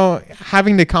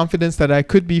 having the confidence that I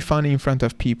could be funny in front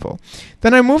of people.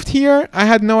 Then I moved here. I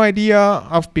had no idea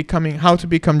of how to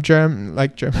become German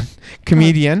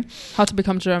comedian. How to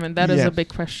become German. That is a big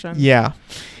question. Yeah.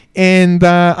 And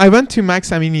I went to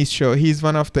Max Amini's show. He's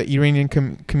one of the Iranian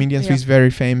comedians who's very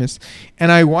famous.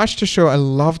 And I watched the show. I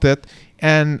loved it.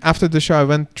 And after the show, I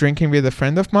went drinking with a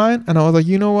friend of mine. And I was like,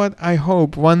 you know what? I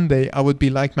hope one day I would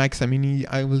be like Max Amini.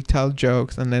 I will tell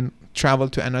jokes and then travel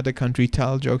to another country,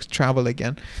 tell jokes, travel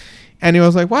again. And he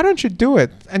was like, why don't you do it?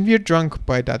 And we're drunk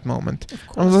by that moment.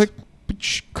 I was like,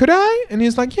 could I? And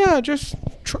he's like, yeah, just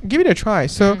give it a try.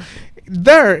 So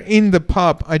there in the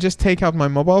pub, I just take out my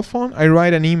mobile phone. I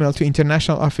write an email to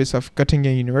international office of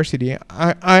Göttingen University.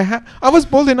 I was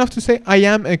bold enough to say I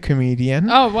am a comedian.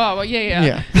 Oh, wow. Well,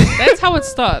 yeah. That's how it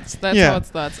starts. How it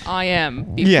starts. I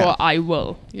am before I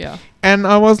will. Yeah. And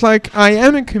I was like, I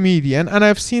am a comedian, and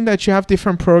I've seen that you have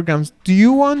different programs. Do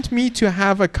you want me to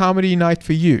have a comedy night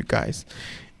for you guys?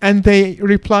 And they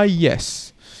reply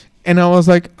yes. And I was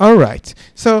like, all right.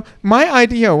 So my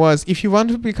idea was, if you want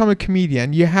to become a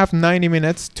comedian, you have 90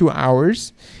 minutes, 2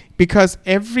 hours, because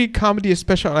every comedy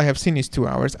special I have seen is 2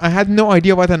 hours. I had no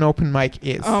idea what an open mic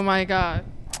is. Oh my God.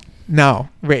 Now,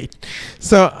 wait.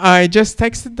 So I just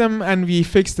texted them and we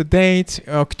fixed the date.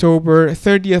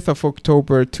 30th of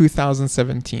October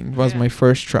 2017 was my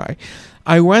first try.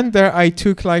 I went there. I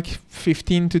took like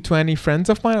 15 to 20 friends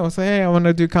of mine. I was like, hey, I want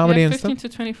to do comedy and stuff. 15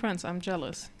 to 20 friends. I'm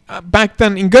jealous. Back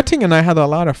then in Göttingen, I had a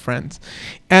lot of friends.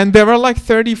 And there were like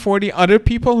 30, 40 other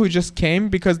people who just came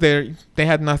because they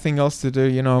had nothing else to do,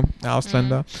 you know,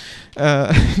 Ausländer.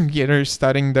 They're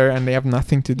studying there and they have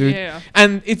nothing to do. Yeah.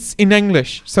 And it's in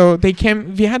English. So they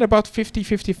came. We had about 50,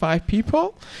 55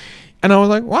 people. And I was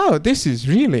like, wow, this is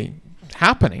really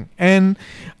happening. And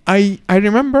I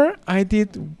remember I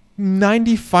did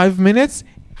 95 minutes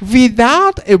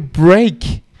without a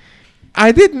break.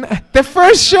 I didn't. The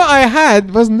first show I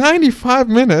had was 95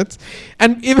 minutes,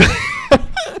 and even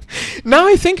now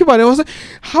I think about it, I was like,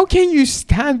 how can you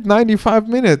stand 95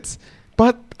 minutes?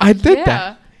 But I did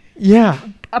that. Yeah.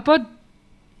 But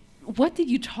what did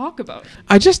you talk about?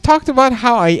 I just talked about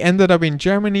how I ended up in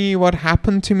Germany, what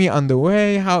happened to me on the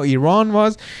way, how Iran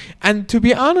was, and to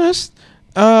be honest,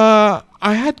 I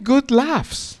had good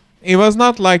laughs. It was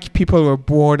not like people were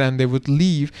bored and they would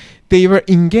leave. They were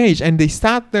engaged and they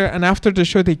sat there, and after the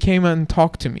show they came and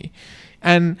talked to me.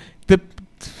 And the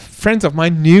friends of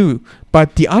mine knew,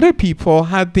 but the other people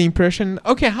had the impression,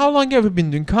 okay, how long have you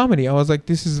been doing comedy? I was like,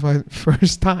 this is my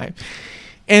first time.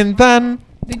 And then...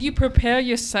 Did you prepare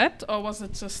your set, or was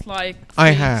it just like freestyle? I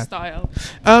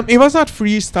had. It was not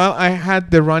freestyle. I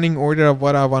had the running order of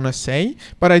what I want to say,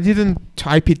 but I didn't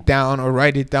type it down or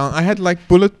write it down. I had like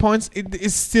bullet points. It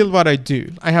is still what I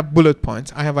do. I have bullet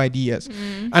points. I have ideas.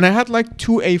 And I had like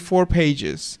 2 A4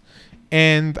 pages,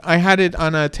 and I had it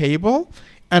on a table,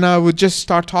 and I would just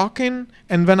start talking,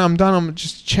 and when I'm done, I'm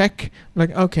just check,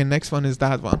 like, okay, next one is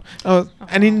that one.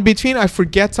 And in between, I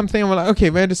forget something. I'm like,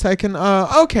 okay, wait a second.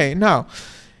 Okay, now.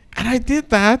 And I did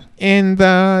that, and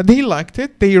they liked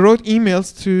it. They wrote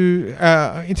emails to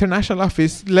international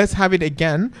office, let's have it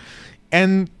again.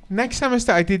 And next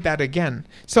semester, I did that again.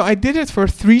 So I did it for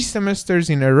 3 semesters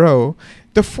in a row.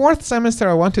 The 4th semester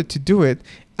I wanted to do it,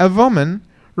 a woman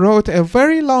wrote a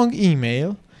very long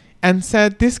email and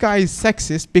said, this guy is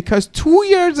sexist because 2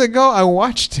 years ago I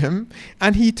watched him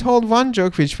and he told one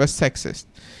joke which was sexist.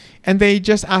 And they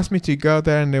just asked me to go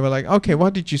there, and they were like, okay,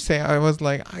 what did you say? I was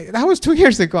like, that was 2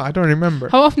 years ago. I don't remember.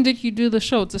 How often did you do the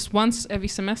show? Just once every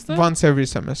semester? Once every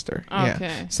semester. Okay.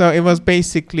 Yeah. So it was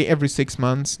basically every 6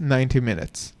 months, 90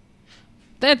 minutes.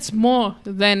 That's more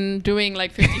than doing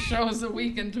like 50 shows a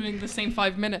week and doing the same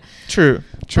 5 minutes. True.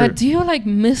 But do you like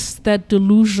miss that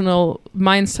delusional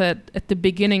mindset at the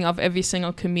beginning of every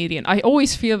single comedian? I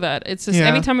always feel that. It's just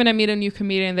every time when I meet a new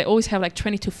comedian, they always have like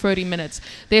 20 to 30 minutes.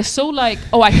 They're so like,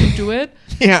 oh, I can do it.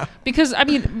 Yeah. Because I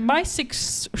mean, my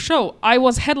 6th show, I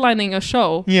was headlining a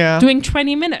show doing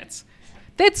 20 minutes.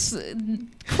 That's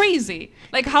crazy.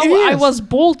 Like how I was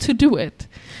bold to do it.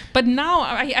 But now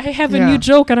I have a new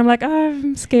joke, and I'm like, oh,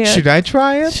 I'm scared. Should I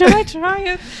try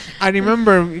it? I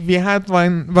remember we had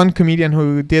one comedian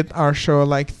who did our show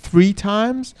like 3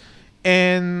 times,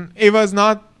 and it was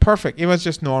not perfect. It was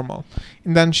just normal.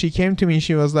 And then she came to me.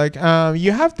 She was like,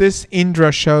 you have this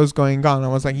Indra shows going on. I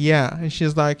was like, yeah. And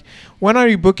she's like, when are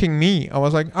you booking me? I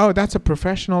was like, oh, that's a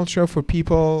professional show for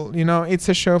people. You know, it's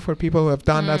a show for people who have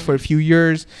done that for a few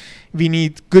years. We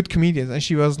need good comedians. And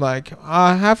she was like,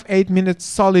 I have 8 minutes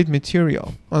solid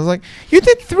material. I was like, you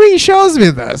did 3 shows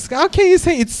with us. How can you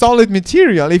say it's solid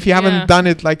material if you haven't done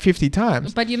it like 50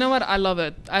 times? But you know what? I love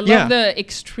it. I love the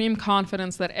extreme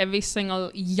confidence that every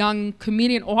single young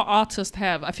comedian or artist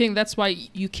have. I think that's why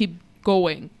you keep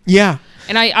going. Yeah.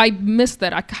 And I miss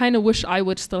that. I kind of wish I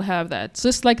would still have that.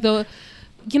 Just like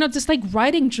just like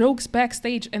writing jokes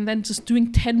backstage and then just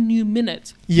doing 10 new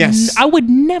minutes. Yes. I would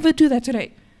never do that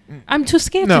today. I'm too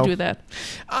scared to do that.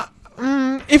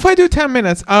 If I do 10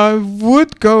 minutes, I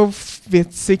would go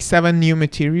with 6, 7 new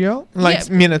material,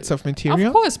 minutes of material.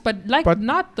 Of course, but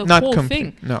not the whole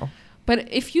thing. No.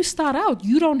 But if you start out,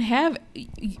 you don't have...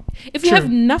 If you have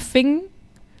nothing,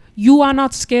 you are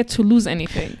not scared to lose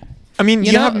anything. I mean,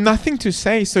 you have nothing to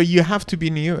say, so you have to be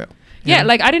new. Yeah,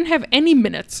 like I didn't have any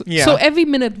minutes. Yeah. So every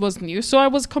minute was new. So I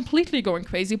was completely going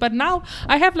crazy. But now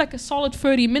I have like a solid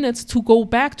 30 minutes to go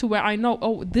back to where I know,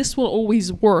 oh, this will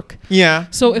always work. Yeah.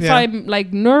 So if I'm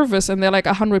like nervous and there are like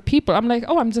 100 people, I'm like,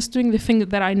 oh, I'm just doing the thing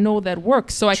that I know that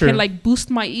works. So I can like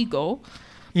boost my ego.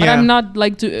 But I'm not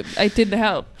like, I didn't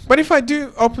help. But if I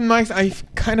do open mics, I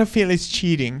kind of feel it's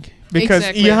cheating.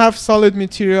 because you have solid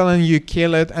material and you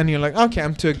kill it and you're like, okay,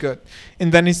 I'm too good.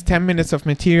 And then it's 10 minutes of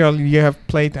material you have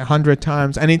played 100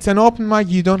 times, and it's an open mic.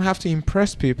 You don't have to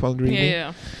impress people, really.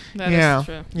 Yeah, that is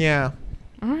true. Yeah.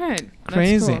 All right.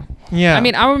 Crazy. Cool. Yeah. I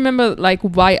mean, I remember like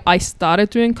why I started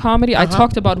doing comedy. I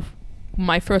talked about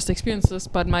my first experiences,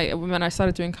 but when I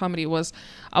started doing comedy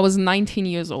I was 19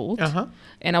 years old,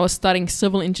 and I was studying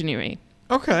civil engineering.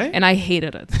 Okay. And I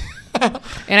hated it.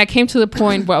 And I came to the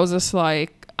point where I was just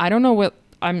like, I don't know what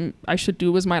I should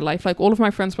do with my life. Like, all of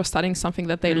my friends were studying something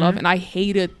that they love, and I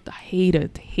hated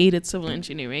civil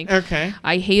engineering. Okay.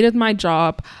 I hated my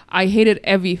job. I hated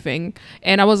everything.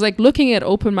 And I was like looking at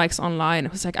open mics online. I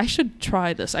was like, I should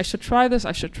try this.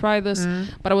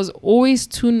 But I was always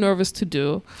too nervous to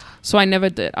do. So I never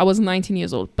did. I was 19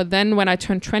 years old. But then when I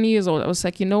turned 20 years old, I was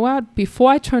like, you know what? Before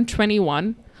I turn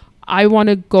 21, I want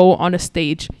to go on a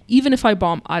stage. Even if I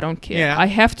bomb, I don't care. Yeah. I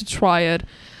have to try it.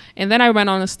 And then I went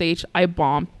on a stage. I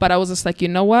bombed. But I was just like, you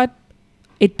know what?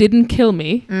 It didn't kill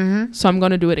me. So I'm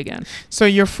going to do it again. So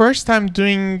your first time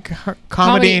doing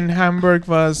comedy in Hamburg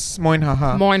was Moin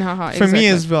Haha. Moin Haha, For me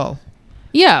as well.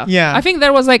 Yeah. I think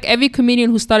there was like every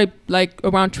comedian who started like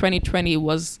around 2020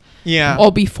 was... Yeah.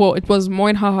 Or before, it was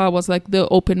Moin Haha was like the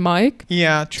open mic.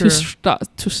 Yeah, true.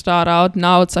 To start out.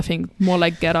 Now it's, I think, more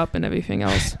like Get Up and everything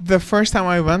else. The first time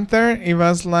I went there, it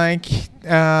was like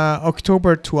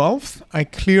October 12th. I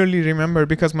clearly remember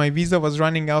because my visa was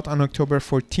running out on October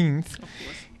 14th.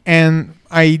 And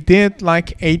I did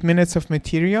like 8 minutes of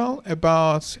material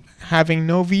about having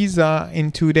no visa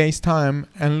in 2 days' time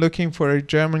and looking for a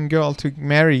German girl to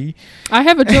marry. I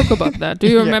have a joke about that. Do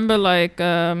you remember like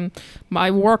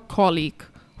my work colleague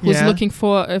who's looking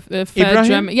for a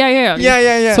German?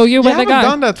 Yeah. So you were the guy. I haven't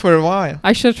done that for a while.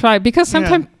 I should try, because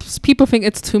sometimes people think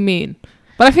it's too mean.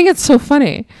 But I think it's so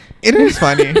funny. It is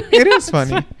funny. It is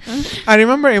funny. I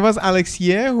remember it was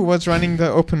Alexia who was running the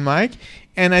open mic.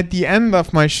 And at the end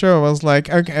of my show, I was like,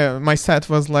 okay, my set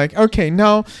was like, okay,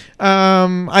 now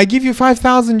I give you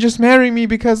 5,000, just marry me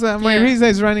because my visa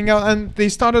is running out. And they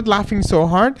started laughing so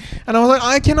hard. And I was like,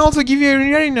 I can also give you a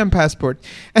Iranian passport.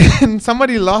 And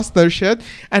somebody lost their shit.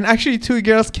 And actually 2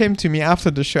 girls came to me after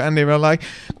the show and they were like,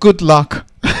 good luck.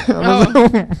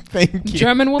 Thank you.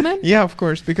 German woman? Yeah, of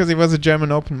course, because it was a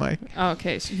German open mic.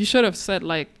 Okay, so you should have said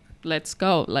like, let's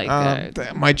go. Like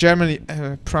my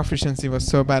German proficiency was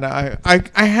so bad.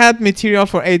 I had material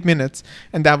for 8 minutes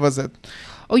and that was it.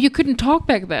 Oh, you couldn't talk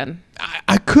back then?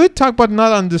 I could talk, but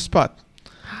not on the spot.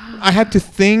 I had to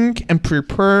think and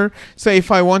prepare. So if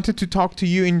I wanted to talk to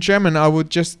you in German, I would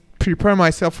just prepare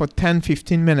myself for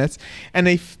 10-15 minutes. And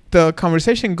if the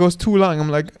conversation goes too long, I'm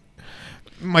like,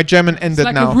 my German ended now.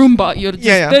 It's like a Roomba. You're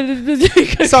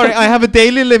just Sorry, I have a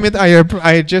daily limit.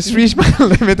 I just reached my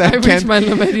limit. I reached my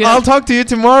limit. Yeah. I'll talk to you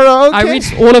tomorrow. Okay? I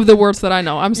reached all of the words that I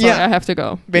know. I'm sorry, I have to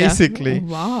go. Basically. Yeah.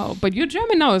 Wow, but your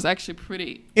German now is actually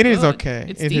pretty. It is okay.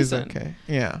 It's decent. Is okay.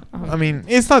 Yeah. I mean,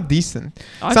 it's not decent.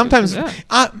 Sometimes,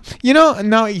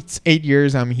 now it's 8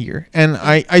 years I'm here, and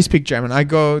I speak German. I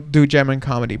go do German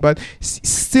comedy, but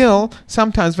still,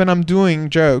 sometimes when I'm doing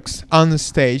jokes on the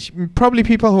stage, probably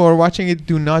people who are watching it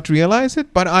do not realize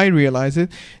it, but I realize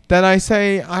it, that I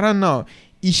say, I don't know,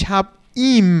 ich hab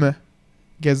ihm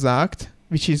gesagt,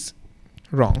 which is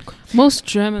wrong. Most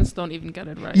Germans don't even get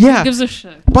it right. Yeah. Who gives a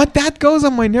shit? But that goes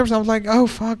on my nerves. I'm like, oh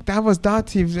fuck, that was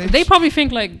dative. They probably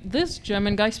think like, this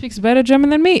German guy speaks better German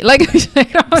than me. Like,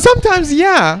 sometimes,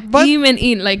 yeah. But ihm and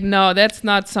ihn, like, no, that's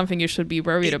not something you should be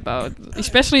worried about.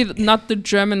 Especially not the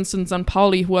Germans in St.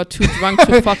 Pauli who are too drunk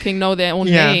to fucking know their own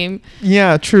name.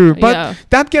 Yeah, true. But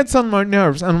that gets on my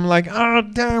nerves. And I'm like, oh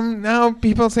damn, now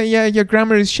people say, yeah, your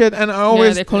grammar is shit. And I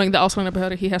always... they're calling the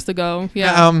Ausländerbehörde, he has to go.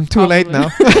 Yeah. Too late now.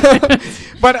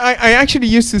 But I actually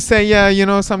used to say,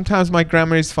 sometimes my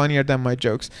grammar is funnier than my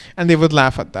jokes. And they would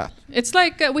laugh at that. It's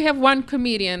like we have one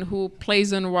comedian who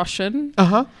plays in Russian.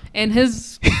 And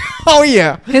his... oh,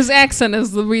 yeah. His accent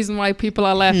is the reason why people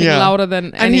are laughing louder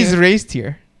than And he's raised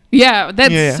here. Yeah,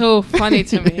 that's so funny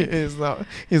to me.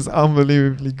 It's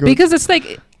unbelievably good. Because it's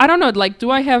like, I don't know, like, do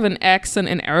I have an accent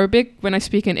in Arabic when I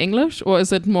speak in English? Or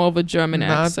is it more of a German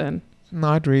accent?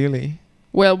 Not really.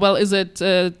 Well, is it?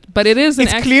 But it is.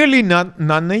 It's clearly not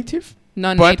non-native.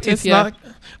 Non-native, but it's not.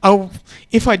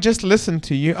 If I just listen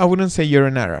to you, I wouldn't say you're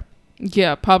an Arab.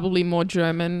 Yeah, probably more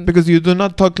German. Because you do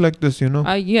not talk like this,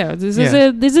 Yeah, this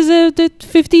is a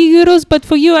 50 euros, but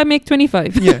for you I make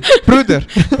 25. Yeah, Bruder.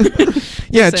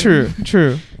 Yeah,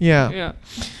 true. Yeah.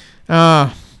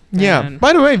 Yeah.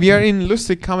 By the way, we are in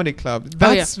Lustig Comedy Club.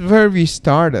 That's where we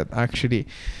started, actually.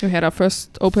 We had our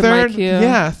first open mic here.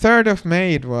 Yeah, 3rd of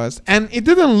May it was. And it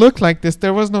didn't look like this.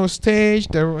 There was no stage.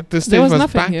 The stage was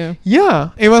nothing back. here.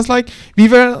 Yeah. It was like we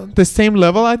were the same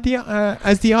level at the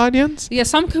as the audience. Yeah,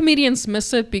 some comedians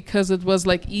miss it because it was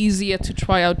like easier to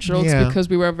try out jokes because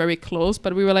we were very close.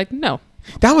 But we were like, no.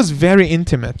 That was very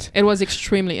intimate. It was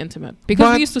extremely intimate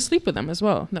because we used to sleep with them as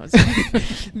well. No,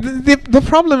 the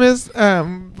problem is,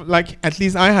 like at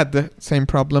least I had the same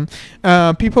problem.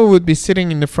 People would be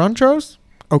sitting in the front rows.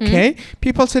 Okay,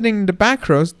 people sitting in the back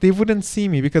rows, they wouldn't see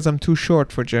me because I'm too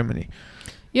short for Germany.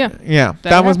 Yeah,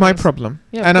 that was my problem.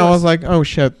 Yeah, and I was like, oh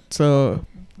shit. So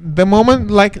the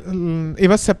moment, like, it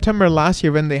was September last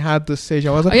year when they had the stage. I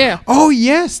was like, oh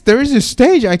yes, there is a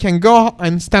stage. I can go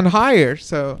and stand higher.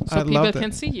 So people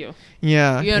can see you.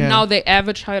 Yeah. You're now the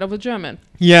average height of a German.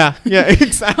 Yeah,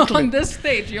 exactly. On this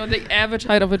stage, you're the average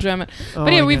height of a German.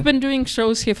 But yeah, we've been doing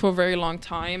shows here for a very long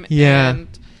time. Yeah. And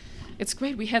it's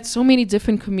great. We had so many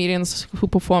different comedians who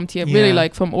performed here, really,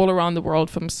 like from all around the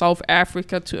world, from South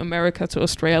Africa to America to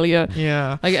Australia.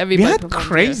 Yeah. Like everybody. We had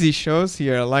crazy shows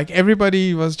here. Like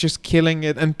everybody was just killing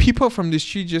it. And people from the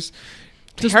street just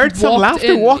heard some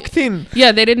laughter, walked in.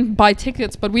 Yeah, they didn't buy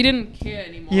tickets, but we didn't care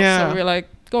anymore. Yeah. So we were like,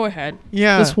 go ahead.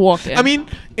 Yeah. Just walk in. I mean,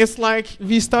 it's like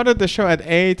we started the show at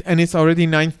 8 and it's already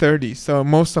 9:30. So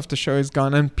most of the show is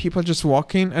gone and people just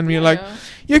walk in and we're like,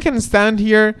 you can stand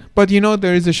here, but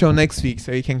there is a show next week,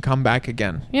 so you can come back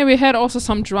again. Yeah, we had also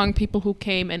some drunk people who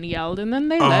came and yelled and then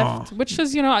they left, which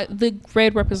is, the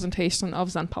great representation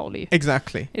of St. Pauli.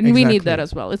 Exactly. And we need that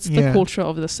as well. It's the culture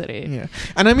of the city. Yeah.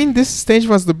 And I mean, this stage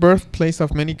was the birthplace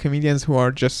of many comedians who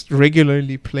are just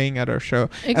regularly playing at our show.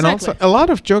 Exactly. And also a lot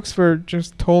of jokes were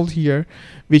just told here,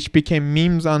 which became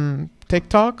memes on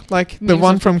TikTok, like the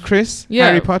one from Chris,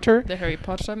 Harry Potter. The Harry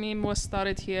Potter meme was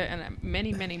started here, and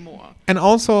many, many more. And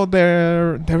also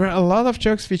there were a lot of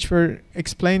jokes which were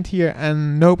explained here,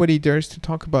 and nobody dares to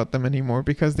talk about them anymore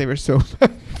because they were so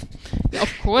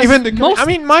Of course. Even I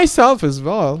mean, myself as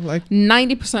well. Like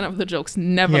 90% of the jokes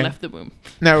never left the room.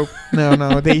 No.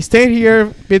 They stayed here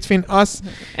between us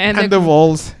and the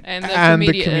walls and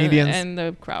the comedians and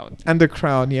the crowd. And the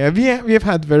crowd, yeah. We have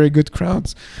had very good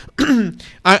crowds.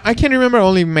 I can remember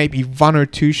only maybe 1 or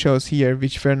 2 shows here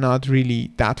which were not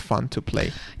really that fun to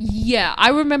play. Yeah, I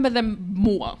remember them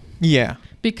more. Yeah.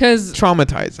 Because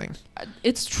traumatizing.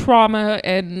 It's trauma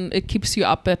and it keeps you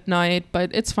up at night, but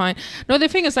it's fine. No, the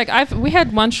thing is, like, we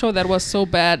had one show that was so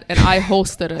bad and I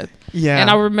hosted it. Yeah.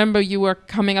 And I remember you were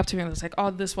coming up to me and was like,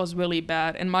 oh, this was really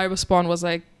bad. And my response was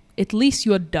like, at least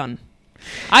you're done.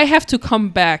 I have to come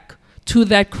back to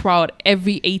that crowd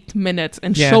every 8 minutes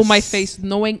and show my face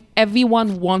knowing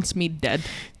everyone wants me dead.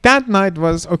 That night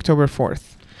was October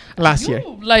 4th. Last year.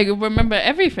 Like, remember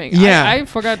everything. Yeah. I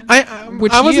forgot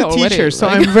which I was a teacher, so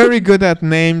I'm very good at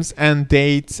names and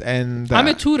dates. And I'm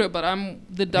a tutor, but I'm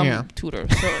the dumb tutor.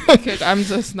 So I'm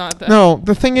just not that. No,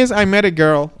 the thing is, I met a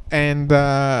girl and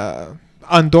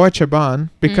on Deutsche Bahn,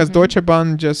 because Deutsche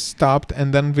Bahn just stopped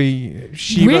and then the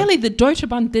Deutsche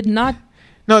Bahn did not.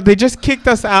 No, they just kicked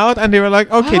us out and they were like,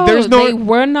 okay, there's no... They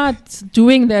were not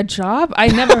doing their job? I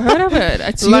never heard of it.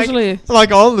 It's usually...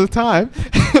 Like all the time.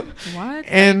 What?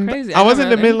 And I was in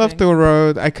the middle of the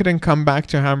road. I couldn't come back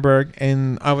to Hamburg.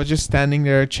 And I was just standing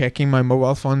there checking my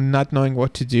mobile phone, not knowing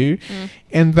what to do.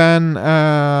 And then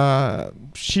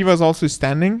she was also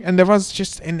standing. And there was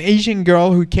just an Asian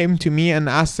girl who came to me and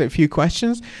asked a few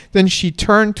questions. Then she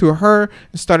turned to her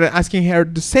and started asking her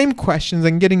the same questions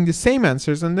and getting the same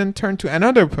answers. And then turned to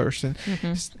another person.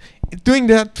 Doing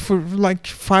that for like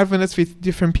 5 minutes with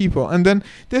different people. And then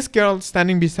this girl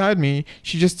standing beside me,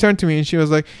 she just turned to me and she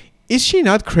was like, is she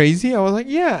not crazy? I was like,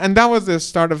 yeah. And that was the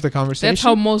start of the conversation. That's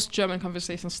how most German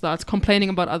conversations starts, complaining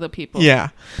about other people. Yeah.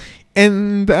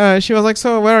 And she was like,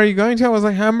 so where are you going to? I was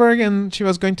like, Hamburg. And she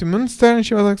was going to Münster. And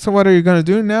she was like, so what are you going to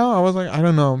do now? I was like, I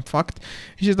don't know. I'm fucked.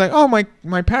 And she's like, oh,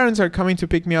 my parents are coming to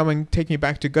pick me up and take me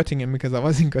back to Göttingen, because I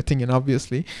was in Göttingen,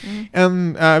 obviously.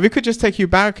 And we could just take you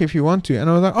back if you want to. And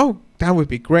I was like, oh, that would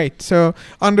be great. So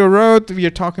on the road, we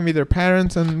are talking with their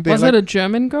parents. And was it a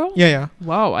German girl? Yeah.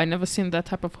 Wow, I never seen that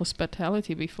type of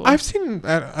hospitality before. I've seen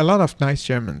a lot of nice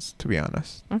Germans, to be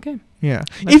honest. Okay. Yeah.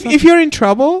 If you're in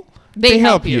trouble... They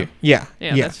help you. Yeah,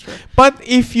 that's true. But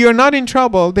if you're not in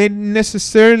trouble, they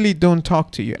necessarily don't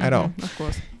talk to you at all. Of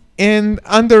course. And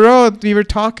on the road, we were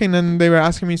talking and they were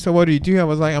asking me, so what do you do? I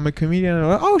was like, I'm a comedian. And I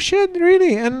was like, oh, shit,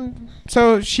 really? And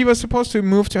so she was supposed to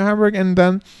move to Hamburg, and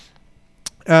then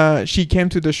she came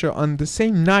to the show on the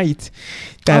same night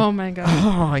Oh my god.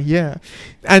 Oh yeah,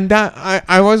 and that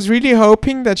I was really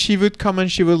hoping that she would come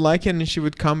and she would like it and she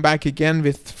would come back again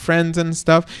with friends and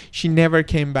stuff. She never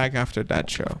came back after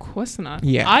that show. Of course not.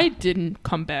 Yeah, I didn't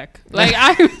come back. Like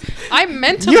I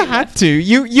meant to. You had to.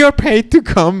 You're paid to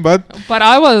come, but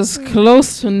I was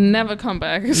close to never come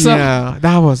back. So. Yeah,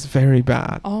 that was very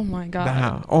bad. Oh my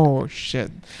god. Oh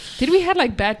shit. Did we had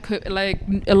like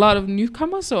a lot of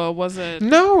newcomers, or was it?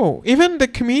 No, even the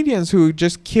comedians who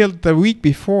just killed the week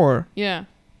before. Yeah.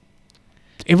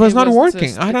 It was not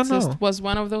working. I don't know. It just was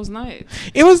one of those nights.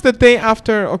 It was the day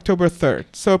after October 3rd.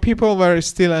 So people were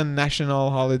still in national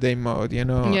holiday mode, you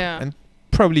know. Yeah. And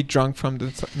probably drunk from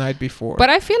the night before. But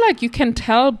I feel like you can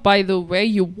tell by the way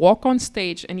you walk on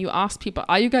stage and you ask people,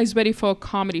 are you guys ready for a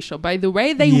comedy show? By the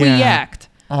way they react.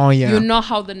 Oh, yeah. You know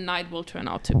how the night will turn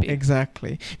out to be.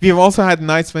 Exactly. We've also had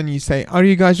nights when you say, are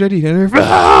you guys ready?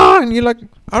 And you're like,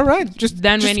 all right.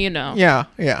 When you know. Yeah,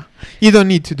 yeah. You don't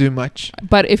need to do much.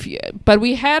 But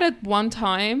we had it one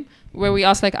time where we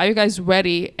asked, like, are you guys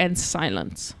ready? And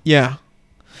silence. Yeah.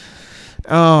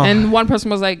 Oh. And one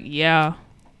person was like, yeah.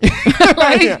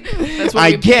 Like, yeah. That's what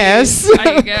I guess.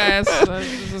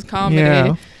 This is comedy.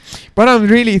 Yeah. But I'm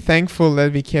really thankful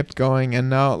that we kept going. And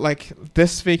now, like,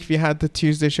 this week we had the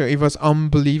Tuesday show. It was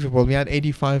unbelievable. We had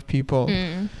 85 people.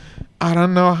 I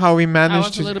don't know how we managed. I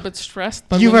was a little bit stressed.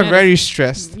 But you were very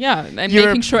stressed. Yeah, and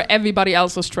making sure everybody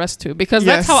else was stressed too, because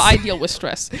that's how I deal with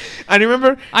stress. I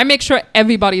remember I make sure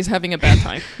everybody is having a bad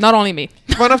time, not only me.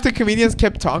 One of the comedians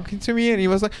kept talking to me, and he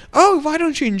was like, "Oh, why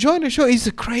don't you enjoy the show? It's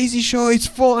a crazy show. It's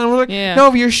full." And I was like,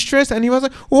 "No, you're stressed." And he was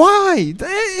like, "Why?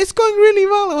 It's going really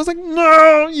well." I was like,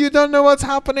 "No, you don't know what's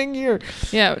happening here."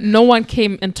 Yeah, no one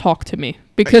came and talked to me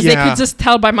because they could just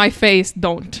tell by my face.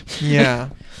 Don't. Yeah.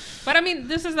 But I mean,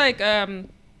 this is like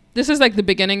the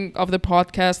beginning of the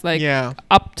podcast. Like,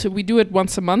 we do it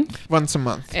once a month.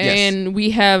 And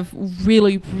we have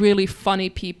really, really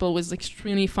funny people with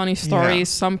extremely funny stories.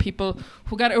 Yeah. Some people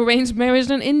who got arranged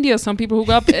marriage in India, some people who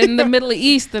got up in the Middle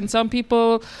East, and some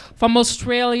people from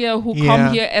Australia who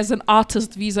come here as an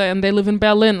artist visa and they live in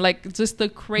Berlin. Like, just the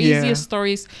craziest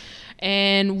stories.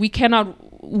 And we cannot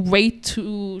wait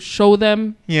to show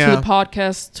them to the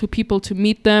podcast, to people, to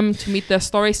meet them, to meet their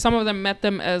stories. Some of them met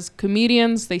them as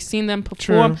comedians. They seen them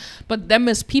perform. True. But them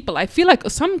as people. I feel like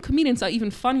some comedians are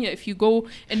even funnier if you go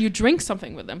and you drink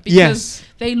something with them, because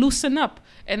they loosen up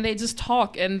and they just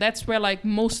talk, and that's where like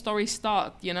most stories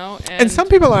start, you know. And some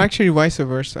people are actually vice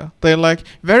versa. They're like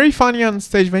very funny on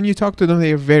stage. When you talk to them,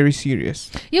 they are very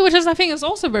serious. Yeah, which is, I think, is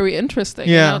also very interesting.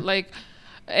 Yeah, you know, like.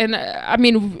 And I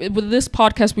mean, with this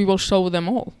podcast, we will show them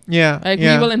all. Yeah. Like,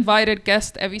 we will invite a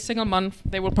guest every single month.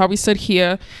 They will probably sit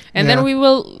here. And then we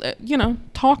will,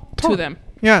 talk to them.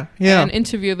 Yeah. Yeah. And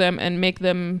interview them and make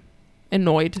them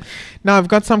annoyed. Now, I've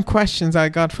got some questions I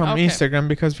got from Instagram,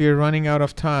 because we are running out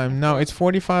of time. Now, it's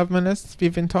 45 minutes.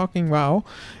 We've been talking. Wow.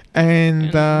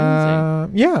 And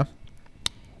yeah.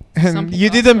 And you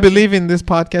didn't believe in this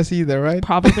podcast either, right?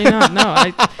 Probably not. No.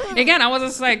 I was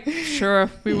just like, sure,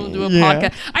 we will do a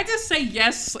podcast. I just say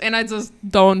yes, and I just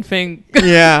don't think.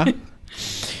 Yeah.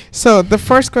 So the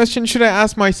first question, should I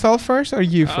ask myself first or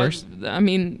you first? I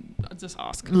mean, just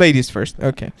ask. Ladies first.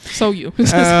 Okay. So you.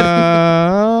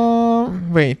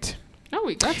 Wait. Oh,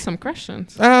 we got some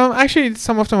questions. Actually,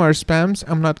 some of them are spams.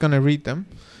 I'm not going to read them.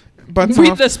 But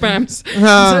read the spams.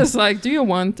 It's like, do you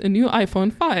want a new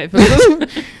iPhone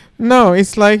 5? No,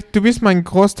 it's like, du bist mein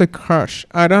größter crush.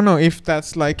 I don't know if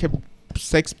that's like a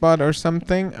sex bot or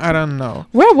something. I don't know.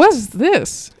 Where was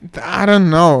this? I don't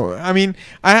know. I mean,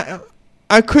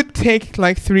 I could take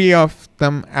like 3 of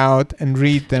them out and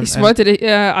read them. I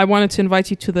wanted to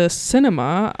invite you to the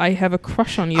cinema. I have a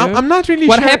crush on you. I'm not really sure.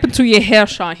 What happened to your hair,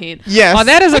 Shahin? Yes. Oh,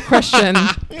 that is a question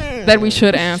that we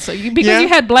should answer. Because you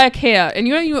had black hair and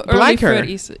you're in your early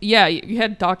 30s. Yeah, you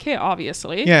had dark hair,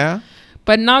 obviously. Yeah.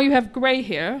 But now you have gray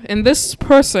hair. And this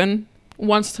person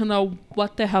wants to know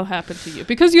what the hell happened to you.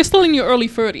 Because you're still in your early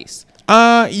 30s.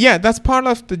 Yeah, that's part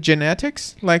of the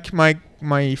genetics. Like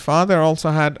my father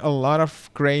also had a lot of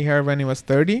gray hair when he was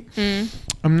 30.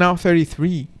 I'm now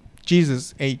 33.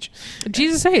 Jesus age.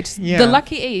 Yeah. The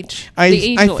lucky age.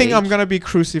 I think I'm going to be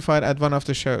crucified at one of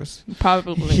the shows.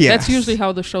 Probably. Yes. That's usually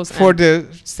how the shows end. For the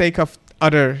sake of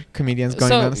other comedians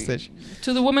going on stage.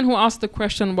 To the woman who asked the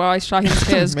question why Shahin's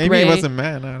hair is maybe gray. Maybe it was a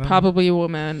man. I don't probably a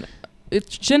woman.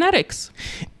 It's genetics.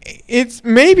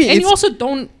 You also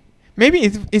don't. Maybe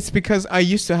it's because I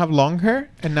used to have long hair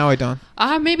and now I don't.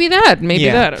 Maybe that.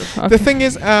 Okay. The thing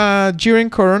is,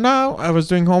 during Corona, I was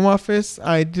doing home office.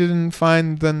 I didn't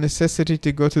find the necessity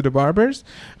to go to the barbers.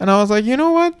 And I was like, you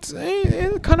know what?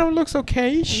 It kind of looks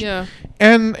okay. Yeah.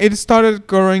 and it started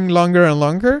growing longer and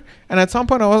longer. And at some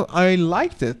point, I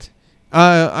liked it.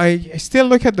 I still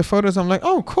look at the photos. I'm like,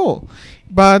 oh, cool.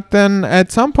 But then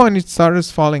at some point, it started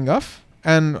falling off,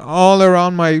 and all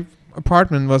around my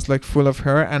apartment was like full of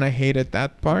her, and I hated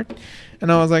that part.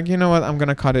 And I was like, you know what, I'm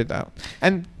gonna cut it out.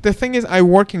 And the thing is, I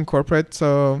work in corporate,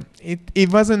 so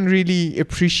it wasn't really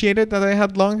appreciated that I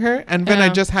had long hair. And when I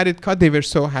just had it cut, they were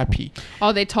so happy.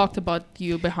 Oh, they talked about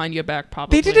you behind your back,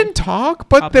 probably. They didn't talk,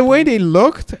 but the way they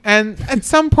looked, and at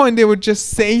some point they would just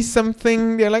say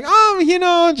something. They're like,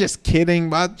 oh, just kidding,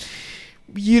 but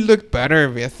you look better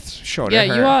with shorter hair.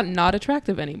 Yeah, you are not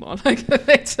attractive anymore. Like,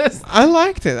 it's just... I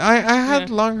liked it. I had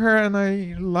long hair, and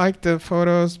I liked the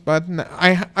photos, but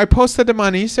I posted them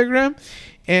on Instagram.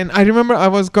 And I remember I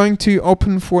was going to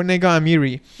open for Nega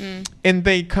Amiri, and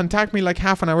they contact me like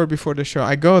half an hour before the show.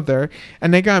 I go there,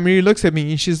 and Nega Amiri looks at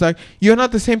me, and she's like, "You're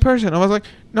not the same person." I was like,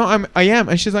 "No, I am."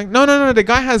 And she's like, "No, the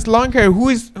guy has long hair. Who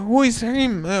is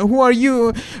him? Who are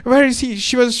you? Where is he?"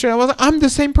 She was straight. I was like, "I'm the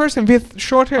same person with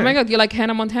short hair." Oh my God, you're like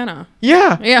Hannah Montana.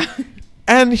 Yeah. Yeah.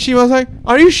 And she was like,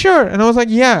 "Are you sure?" And I was like,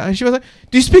 "Yeah." And she was like,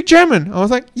 "Do you speak German?" I was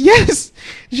like, "Yes."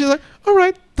 And she was like, "All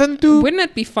right, then do." Wouldn't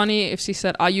it be funny if she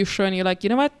said, "Are you sure?" And you're like, "You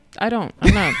know what? I don't.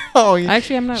 I'm not." Oh, yeah.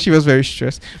 Actually, I'm not. She was very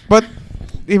stressed, but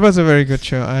it was a very good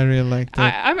show. I really liked it.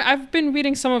 I've been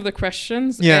reading some of the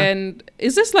questions. Yeah. And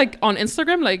is this like on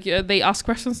Instagram? Like they ask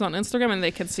questions on Instagram and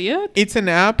they can see it? It's an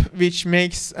app which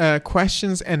makes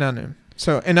questions anonymous.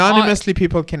 So anonymously,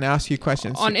 people can ask you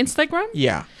questions. On Instagram?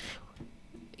 Yeah.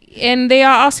 And they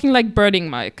are asking like birding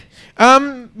Mike.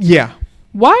 Yeah.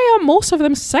 Why are most of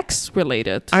them sex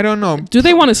related? I don't know. Do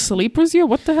they want to sleep with you?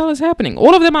 What the hell is happening?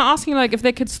 All of them are asking like if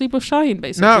they could sleep with Shahin,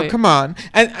 basically. No, come on.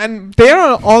 And they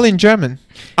are all in German.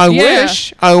 I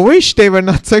wish they were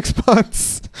not sex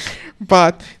bots.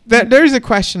 But there is a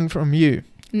question from you.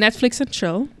 Netflix and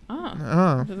chill.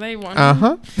 Do they want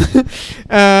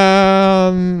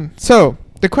so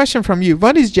the question from you: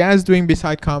 what is Jazz doing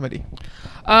beside comedy?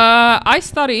 I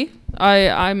study.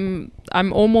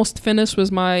 I'm almost finished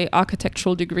with my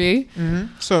architectural degree.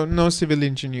 So no civil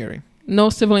engineering. No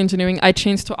civil engineering. I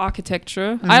changed to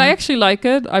architecture. I actually like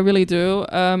it. I really do.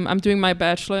 I'm doing my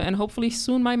bachelor and hopefully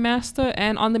soon my master.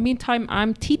 And on the meantime,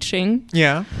 I'm teaching.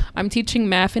 Yeah. I'm teaching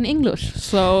math and English.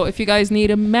 So if you guys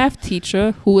need a math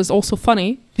teacher who is also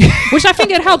funny, which I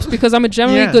think it helps because I'm a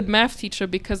generally good math teacher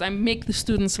because I make the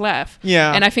students laugh.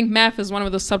 Yeah. And I think math is one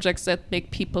of those subjects that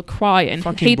make people cry and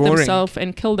hate themselves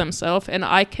and kill themselves. And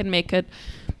I can make it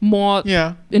more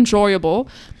enjoyable.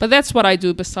 But that's what I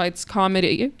do besides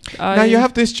comedy. Now you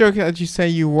have this joke that you say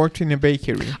you worked in a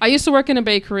bakery. I used to work in a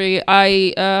bakery.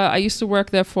 I used to work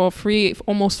there for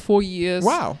almost 4 years.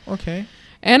 Wow. Okay.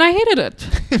 And I hated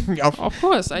it. Of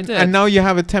course, I did. And now you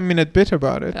have a 10-minute bit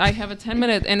about it. I have a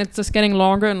 10-minute, and it's just getting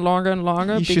longer and longer and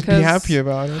longer. You should be happy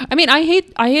about it. I mean, I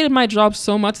hated my job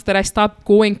so much that I stopped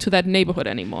going to that neighborhood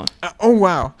anymore. Oh,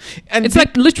 wow. And it's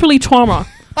like literally trauma.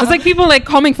 It's like people like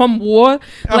coming from war,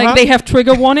 like they have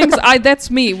trigger warnings. That's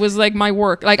me. It was like my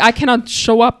work. Like I cannot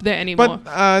show up there anymore.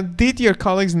 But did your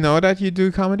colleagues know that you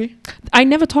do comedy? I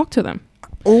never talked to them.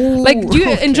 Oh, like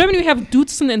in Germany we have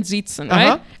Dutzen and Siezen,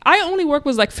 right? I only work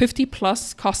with like 50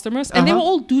 plus customers, and they were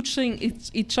all douching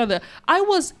each other. I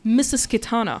was Mrs.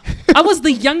 Kettana. I was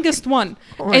the youngest one,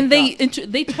 and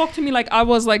they talked to me like I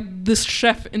was like this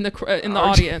chef in the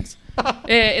audience,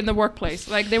 in the workplace.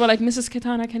 Like they were like, Mrs.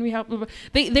 Kettana, can we help?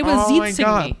 They were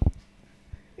Sietzing me.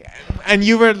 And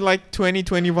you were like 20,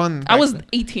 21. I was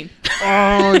 18.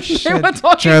 Oh shit! They were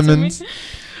talking Germans. to me.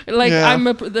 Like I'm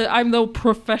the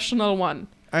professional one.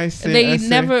 I see.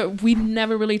 We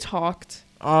never really talked.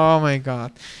 Oh my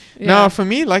god. Yeah. Now for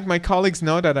me, like my colleagues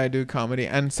know that I do comedy,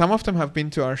 and some of them have been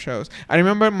to our shows. I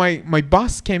remember my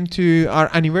boss came to our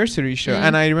anniversary show,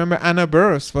 and I remember Anna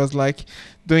Burroughs was like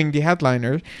doing the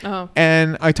headliner.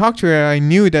 And I talked to her. I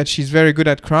knew that she's very good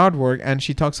at crowd work, and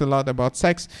she talks a lot about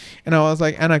sex. And I was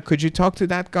like, Anna, could you talk to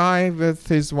that guy with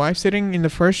his wife sitting in the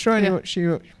first show? And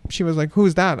she was like,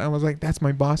 who's that? I was like, that's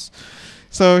my boss.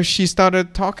 So she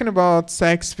started talking about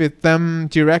sex with them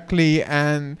directly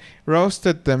and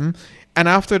roasted them. And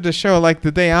after the show, like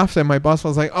the day after, my boss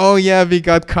was like, oh yeah, we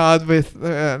got caught with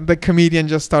the comedian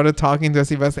just started talking to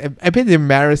us. It was a bit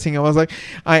embarrassing. I was like,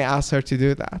 I asked her to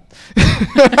do that.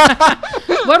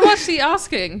 What was she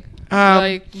asking?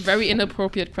 Like very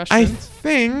inappropriate questions. I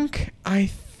think I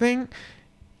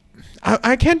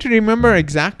can't remember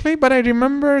exactly, but I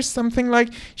remember something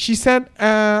like she said,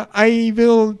 I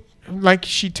will... Like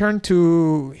she turned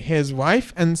to his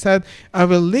wife and said, I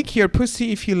will lick your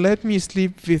pussy if you let me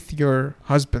sleep with your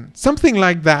husband. Something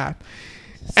like that.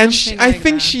 And I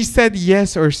think she said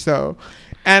yes or so.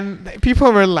 And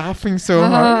people were laughing so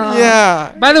hard.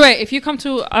 Yeah. By the way, if you come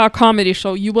to our comedy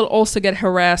show, you will also get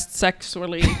harassed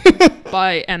sexually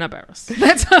by Anna Barris.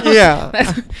 That's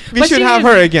we should have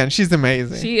her again. She's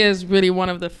amazing. She is really one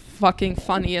of the fucking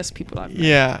funniest people I've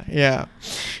met. Yeah.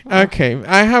 Okay,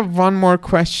 I have one more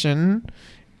question,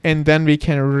 and then we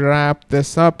can wrap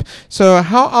this up. So,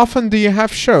 how often do you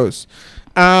have shows?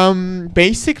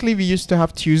 Basically, we used to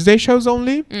have Tuesday shows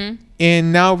only.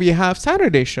 And now we have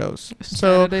Saturday shows.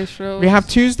 We have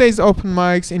Tuesdays open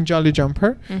mics in Jolly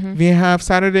Jumper. We have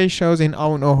Saturday shows in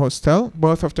Auno Hostel.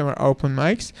 Both of them are open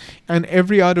mics. And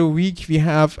every other week we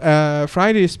have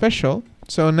Friday special.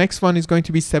 So next one is going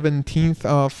to be 17th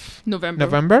of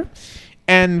November.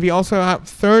 And we also have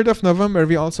 3rd of November.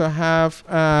 We also have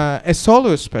a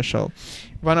solo special.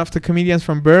 One of the comedians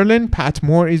from Berlin, Pat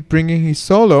Moore, is bringing his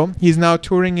solo. He's now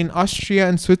touring in Austria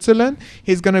and Switzerland.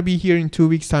 He's going to be here in 2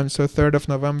 weeks' time, so 3rd of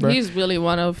November. He's really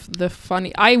one of the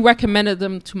funny... I recommended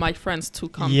them to my friends to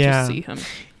come to see him.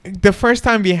 The first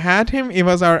time we had him, it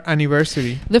was our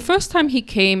anniversary. The first time he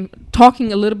came,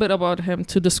 talking a little bit about him,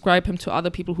 to describe him to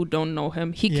other people who don't know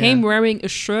him, he came wearing a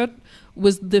shirt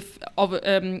with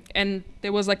and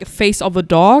there was like a face of a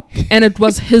dog, and it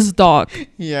was his dog.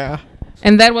 Yeah.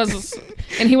 And that was...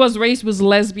 And he was raised with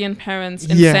lesbian parents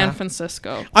in San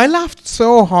Francisco. I laughed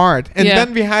so hard. And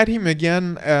then we had him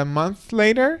again a month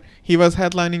later. He was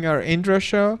headlining our intro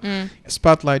show,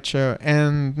 Spotlight show.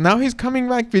 And now he's coming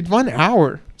back with 1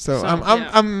 hour. So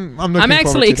I'm looking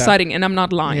actually excited, and I'm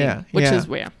not lying, which is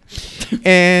rare.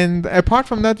 And apart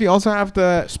from that, we also have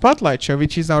the Spotlight show,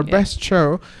 which is our best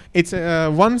show. It's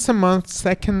once a month,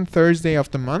 second Thursday of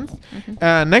the month.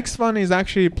 Next one is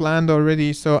actually planned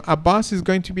already. So Abbas is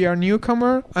going to be our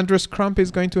newcomer. Andres Krump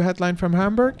is going to headline from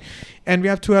Hamburg. And we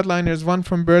have 2 headliners, one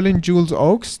from Berlin, Jules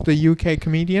Oakes, the UK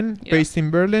comedian based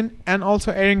in Berlin, and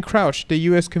also Erin Crouch, the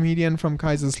US comedian from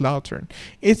Kaiserslautern.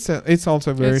 It's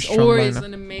also very strong. It's always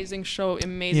an amazing show,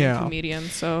 amazing comedian.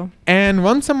 So. And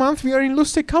once a month, we are in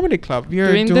Lustig Comedy Club. We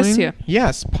are doing this year.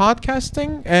 Yes,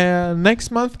 podcasting.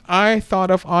 Next month, I thought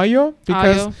of Ayo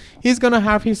because he's going to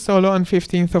have his solo on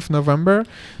 15th of November.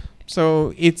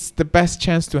 So it's the best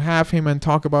chance to have him and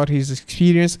talk about his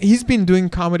experience. He's been doing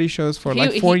comedy shows for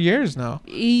 4 years now.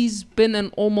 He's been in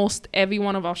almost every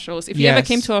one of our shows. If you ever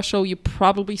came to our show, you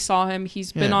probably saw him.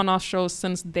 He's been on our shows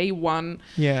since day one.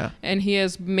 Yeah. And he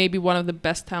is maybe one of the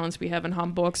best talents we have in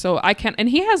Hamburg. So and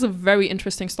he has a very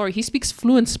interesting story. He speaks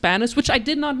fluent Spanish, which I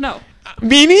did not know.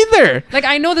 Me neither. Like,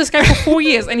 I know this guy for 4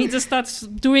 years, and he just starts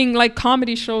doing like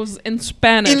comedy shows in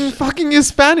Spanish. In fucking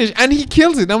Spanish, and he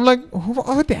kills it. I'm like,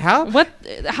 what the hell?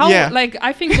 Like,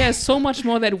 I think there's so much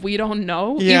more that we don't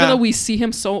know, even though we see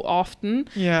him so often.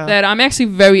 That I'm actually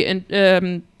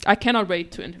very I cannot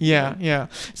wait to interview him. Yeah.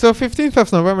 So 15th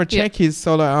of November, check his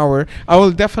solo hour. I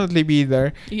will definitely be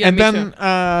there. Yeah, and then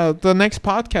the next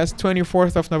podcast,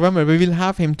 24th of November, we will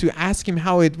have him to ask him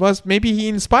how it was. Maybe he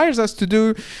inspires us to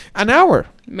do an hour.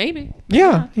 Maybe.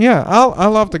 Yeah. I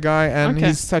love the guy, and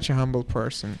he's such a humble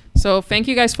person. So thank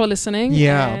you guys for listening.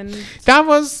 Yeah. And that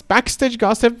was Backstage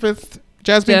Gossip with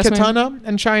Jasmin Kettana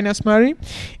and Shahin Asmari.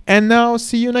 And now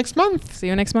see you next month.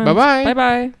 Bye-bye. Bye-bye.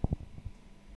 Bye-bye.